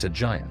clings to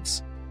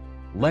giants.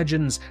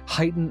 Legends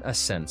heighten a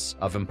sense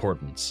of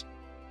importance.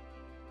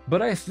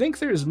 But I think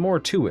there's more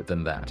to it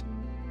than that.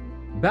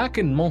 Back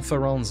in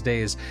Montferrand's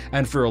days,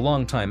 and for a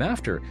long time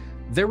after,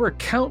 there were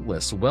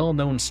countless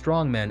well-known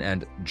strongmen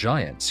and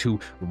giants who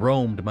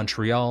roamed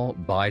Montreal,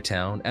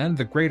 Bytown, and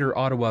the greater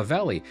Ottawa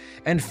Valley,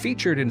 and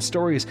featured in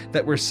stories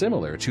that were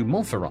similar to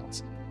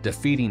Montferrand's,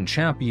 defeating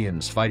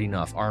champions, fighting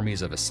off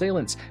armies of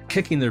assailants,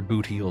 kicking their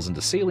boot heels into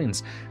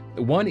ceilings.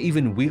 One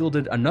even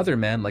wielded another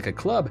man like a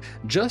club,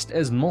 just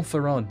as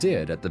Montferrand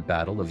did at the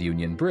Battle of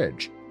Union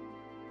Bridge.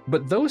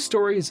 But those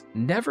stories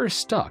never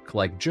stuck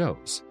like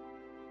Joe's.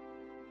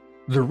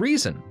 The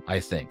reason, I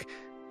think,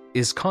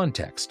 is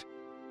context.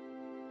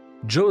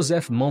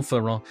 Joseph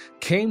Montferrand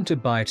came to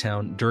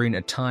Bytown during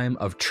a time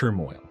of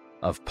turmoil,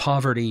 of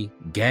poverty,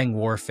 gang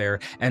warfare,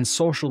 and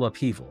social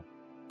upheaval,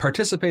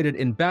 participated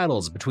in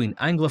battles between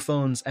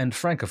Anglophones and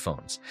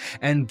Francophones,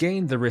 and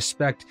gained the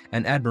respect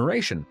and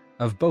admiration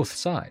of both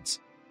sides.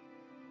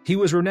 He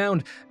was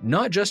renowned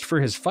not just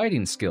for his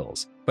fighting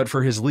skills, but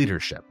for his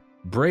leadership,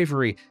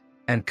 bravery,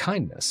 and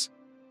kindness.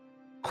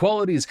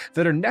 Qualities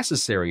that are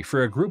necessary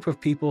for a group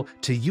of people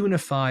to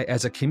unify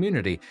as a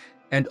community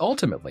and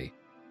ultimately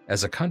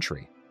as a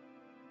country.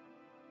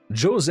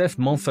 Joseph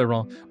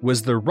Montferrand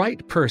was the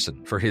right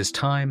person for his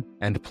time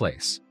and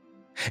place.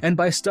 And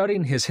by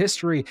studying his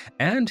history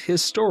and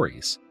his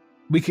stories,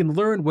 we can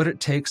learn what it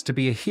takes to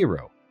be a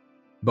hero,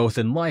 both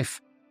in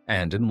life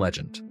and in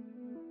legend.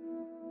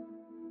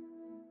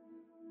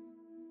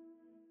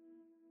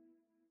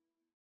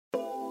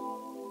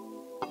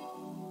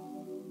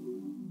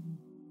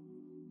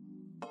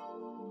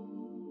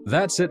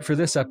 That's it for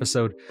this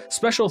episode.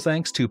 Special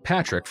thanks to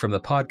Patrick from the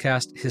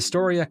podcast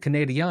Historia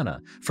Canadiana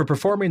for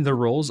performing the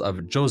roles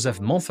of Joseph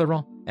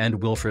Montferrand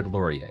and Wilfrid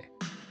Laurier.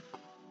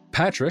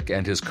 Patrick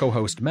and his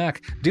co-host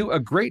Mac do a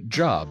great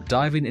job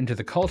diving into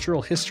the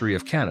cultural history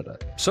of Canada,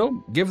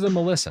 so give them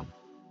a listen.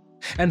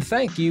 And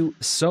thank you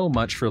so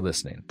much for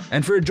listening,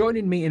 and for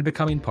joining me in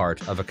becoming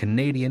part of a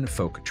Canadian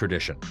folk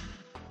tradition.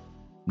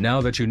 Now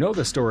that you know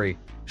the story,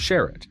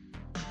 share it.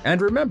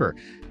 And remember,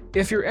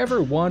 if you're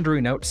ever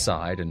wandering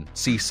outside and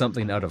see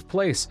something out of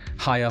place,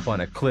 high up on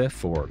a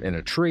cliff or in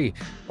a tree,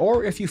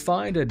 or if you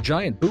find a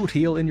giant boot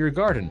heel in your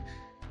garden,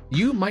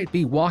 you might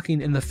be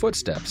walking in the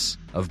footsteps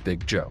of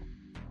Big Joe.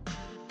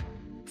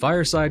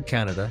 Fireside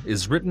Canada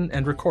is written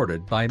and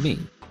recorded by me,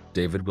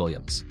 David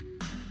Williams,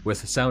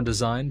 with sound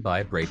design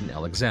by Braden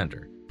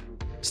Alexander.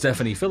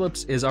 Stephanie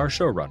Phillips is our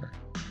showrunner.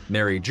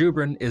 Mary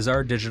Jubrin is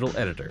our digital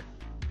editor.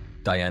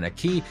 Diana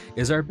Key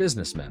is our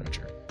business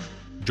manager.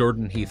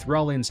 Jordan Heath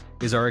Rawlings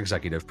is our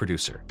executive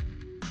producer.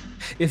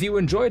 If you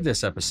enjoyed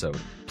this episode,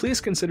 please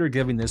consider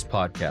giving this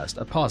podcast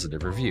a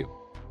positive review.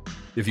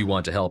 If you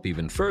want to help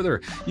even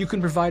further, you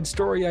can provide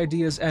story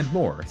ideas and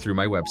more through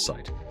my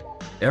website.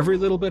 Every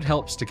little bit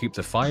helps to keep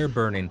the fire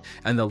burning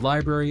and the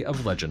Library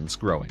of Legends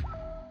growing.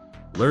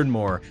 Learn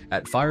more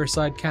at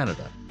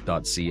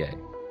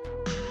firesidecanada.ca.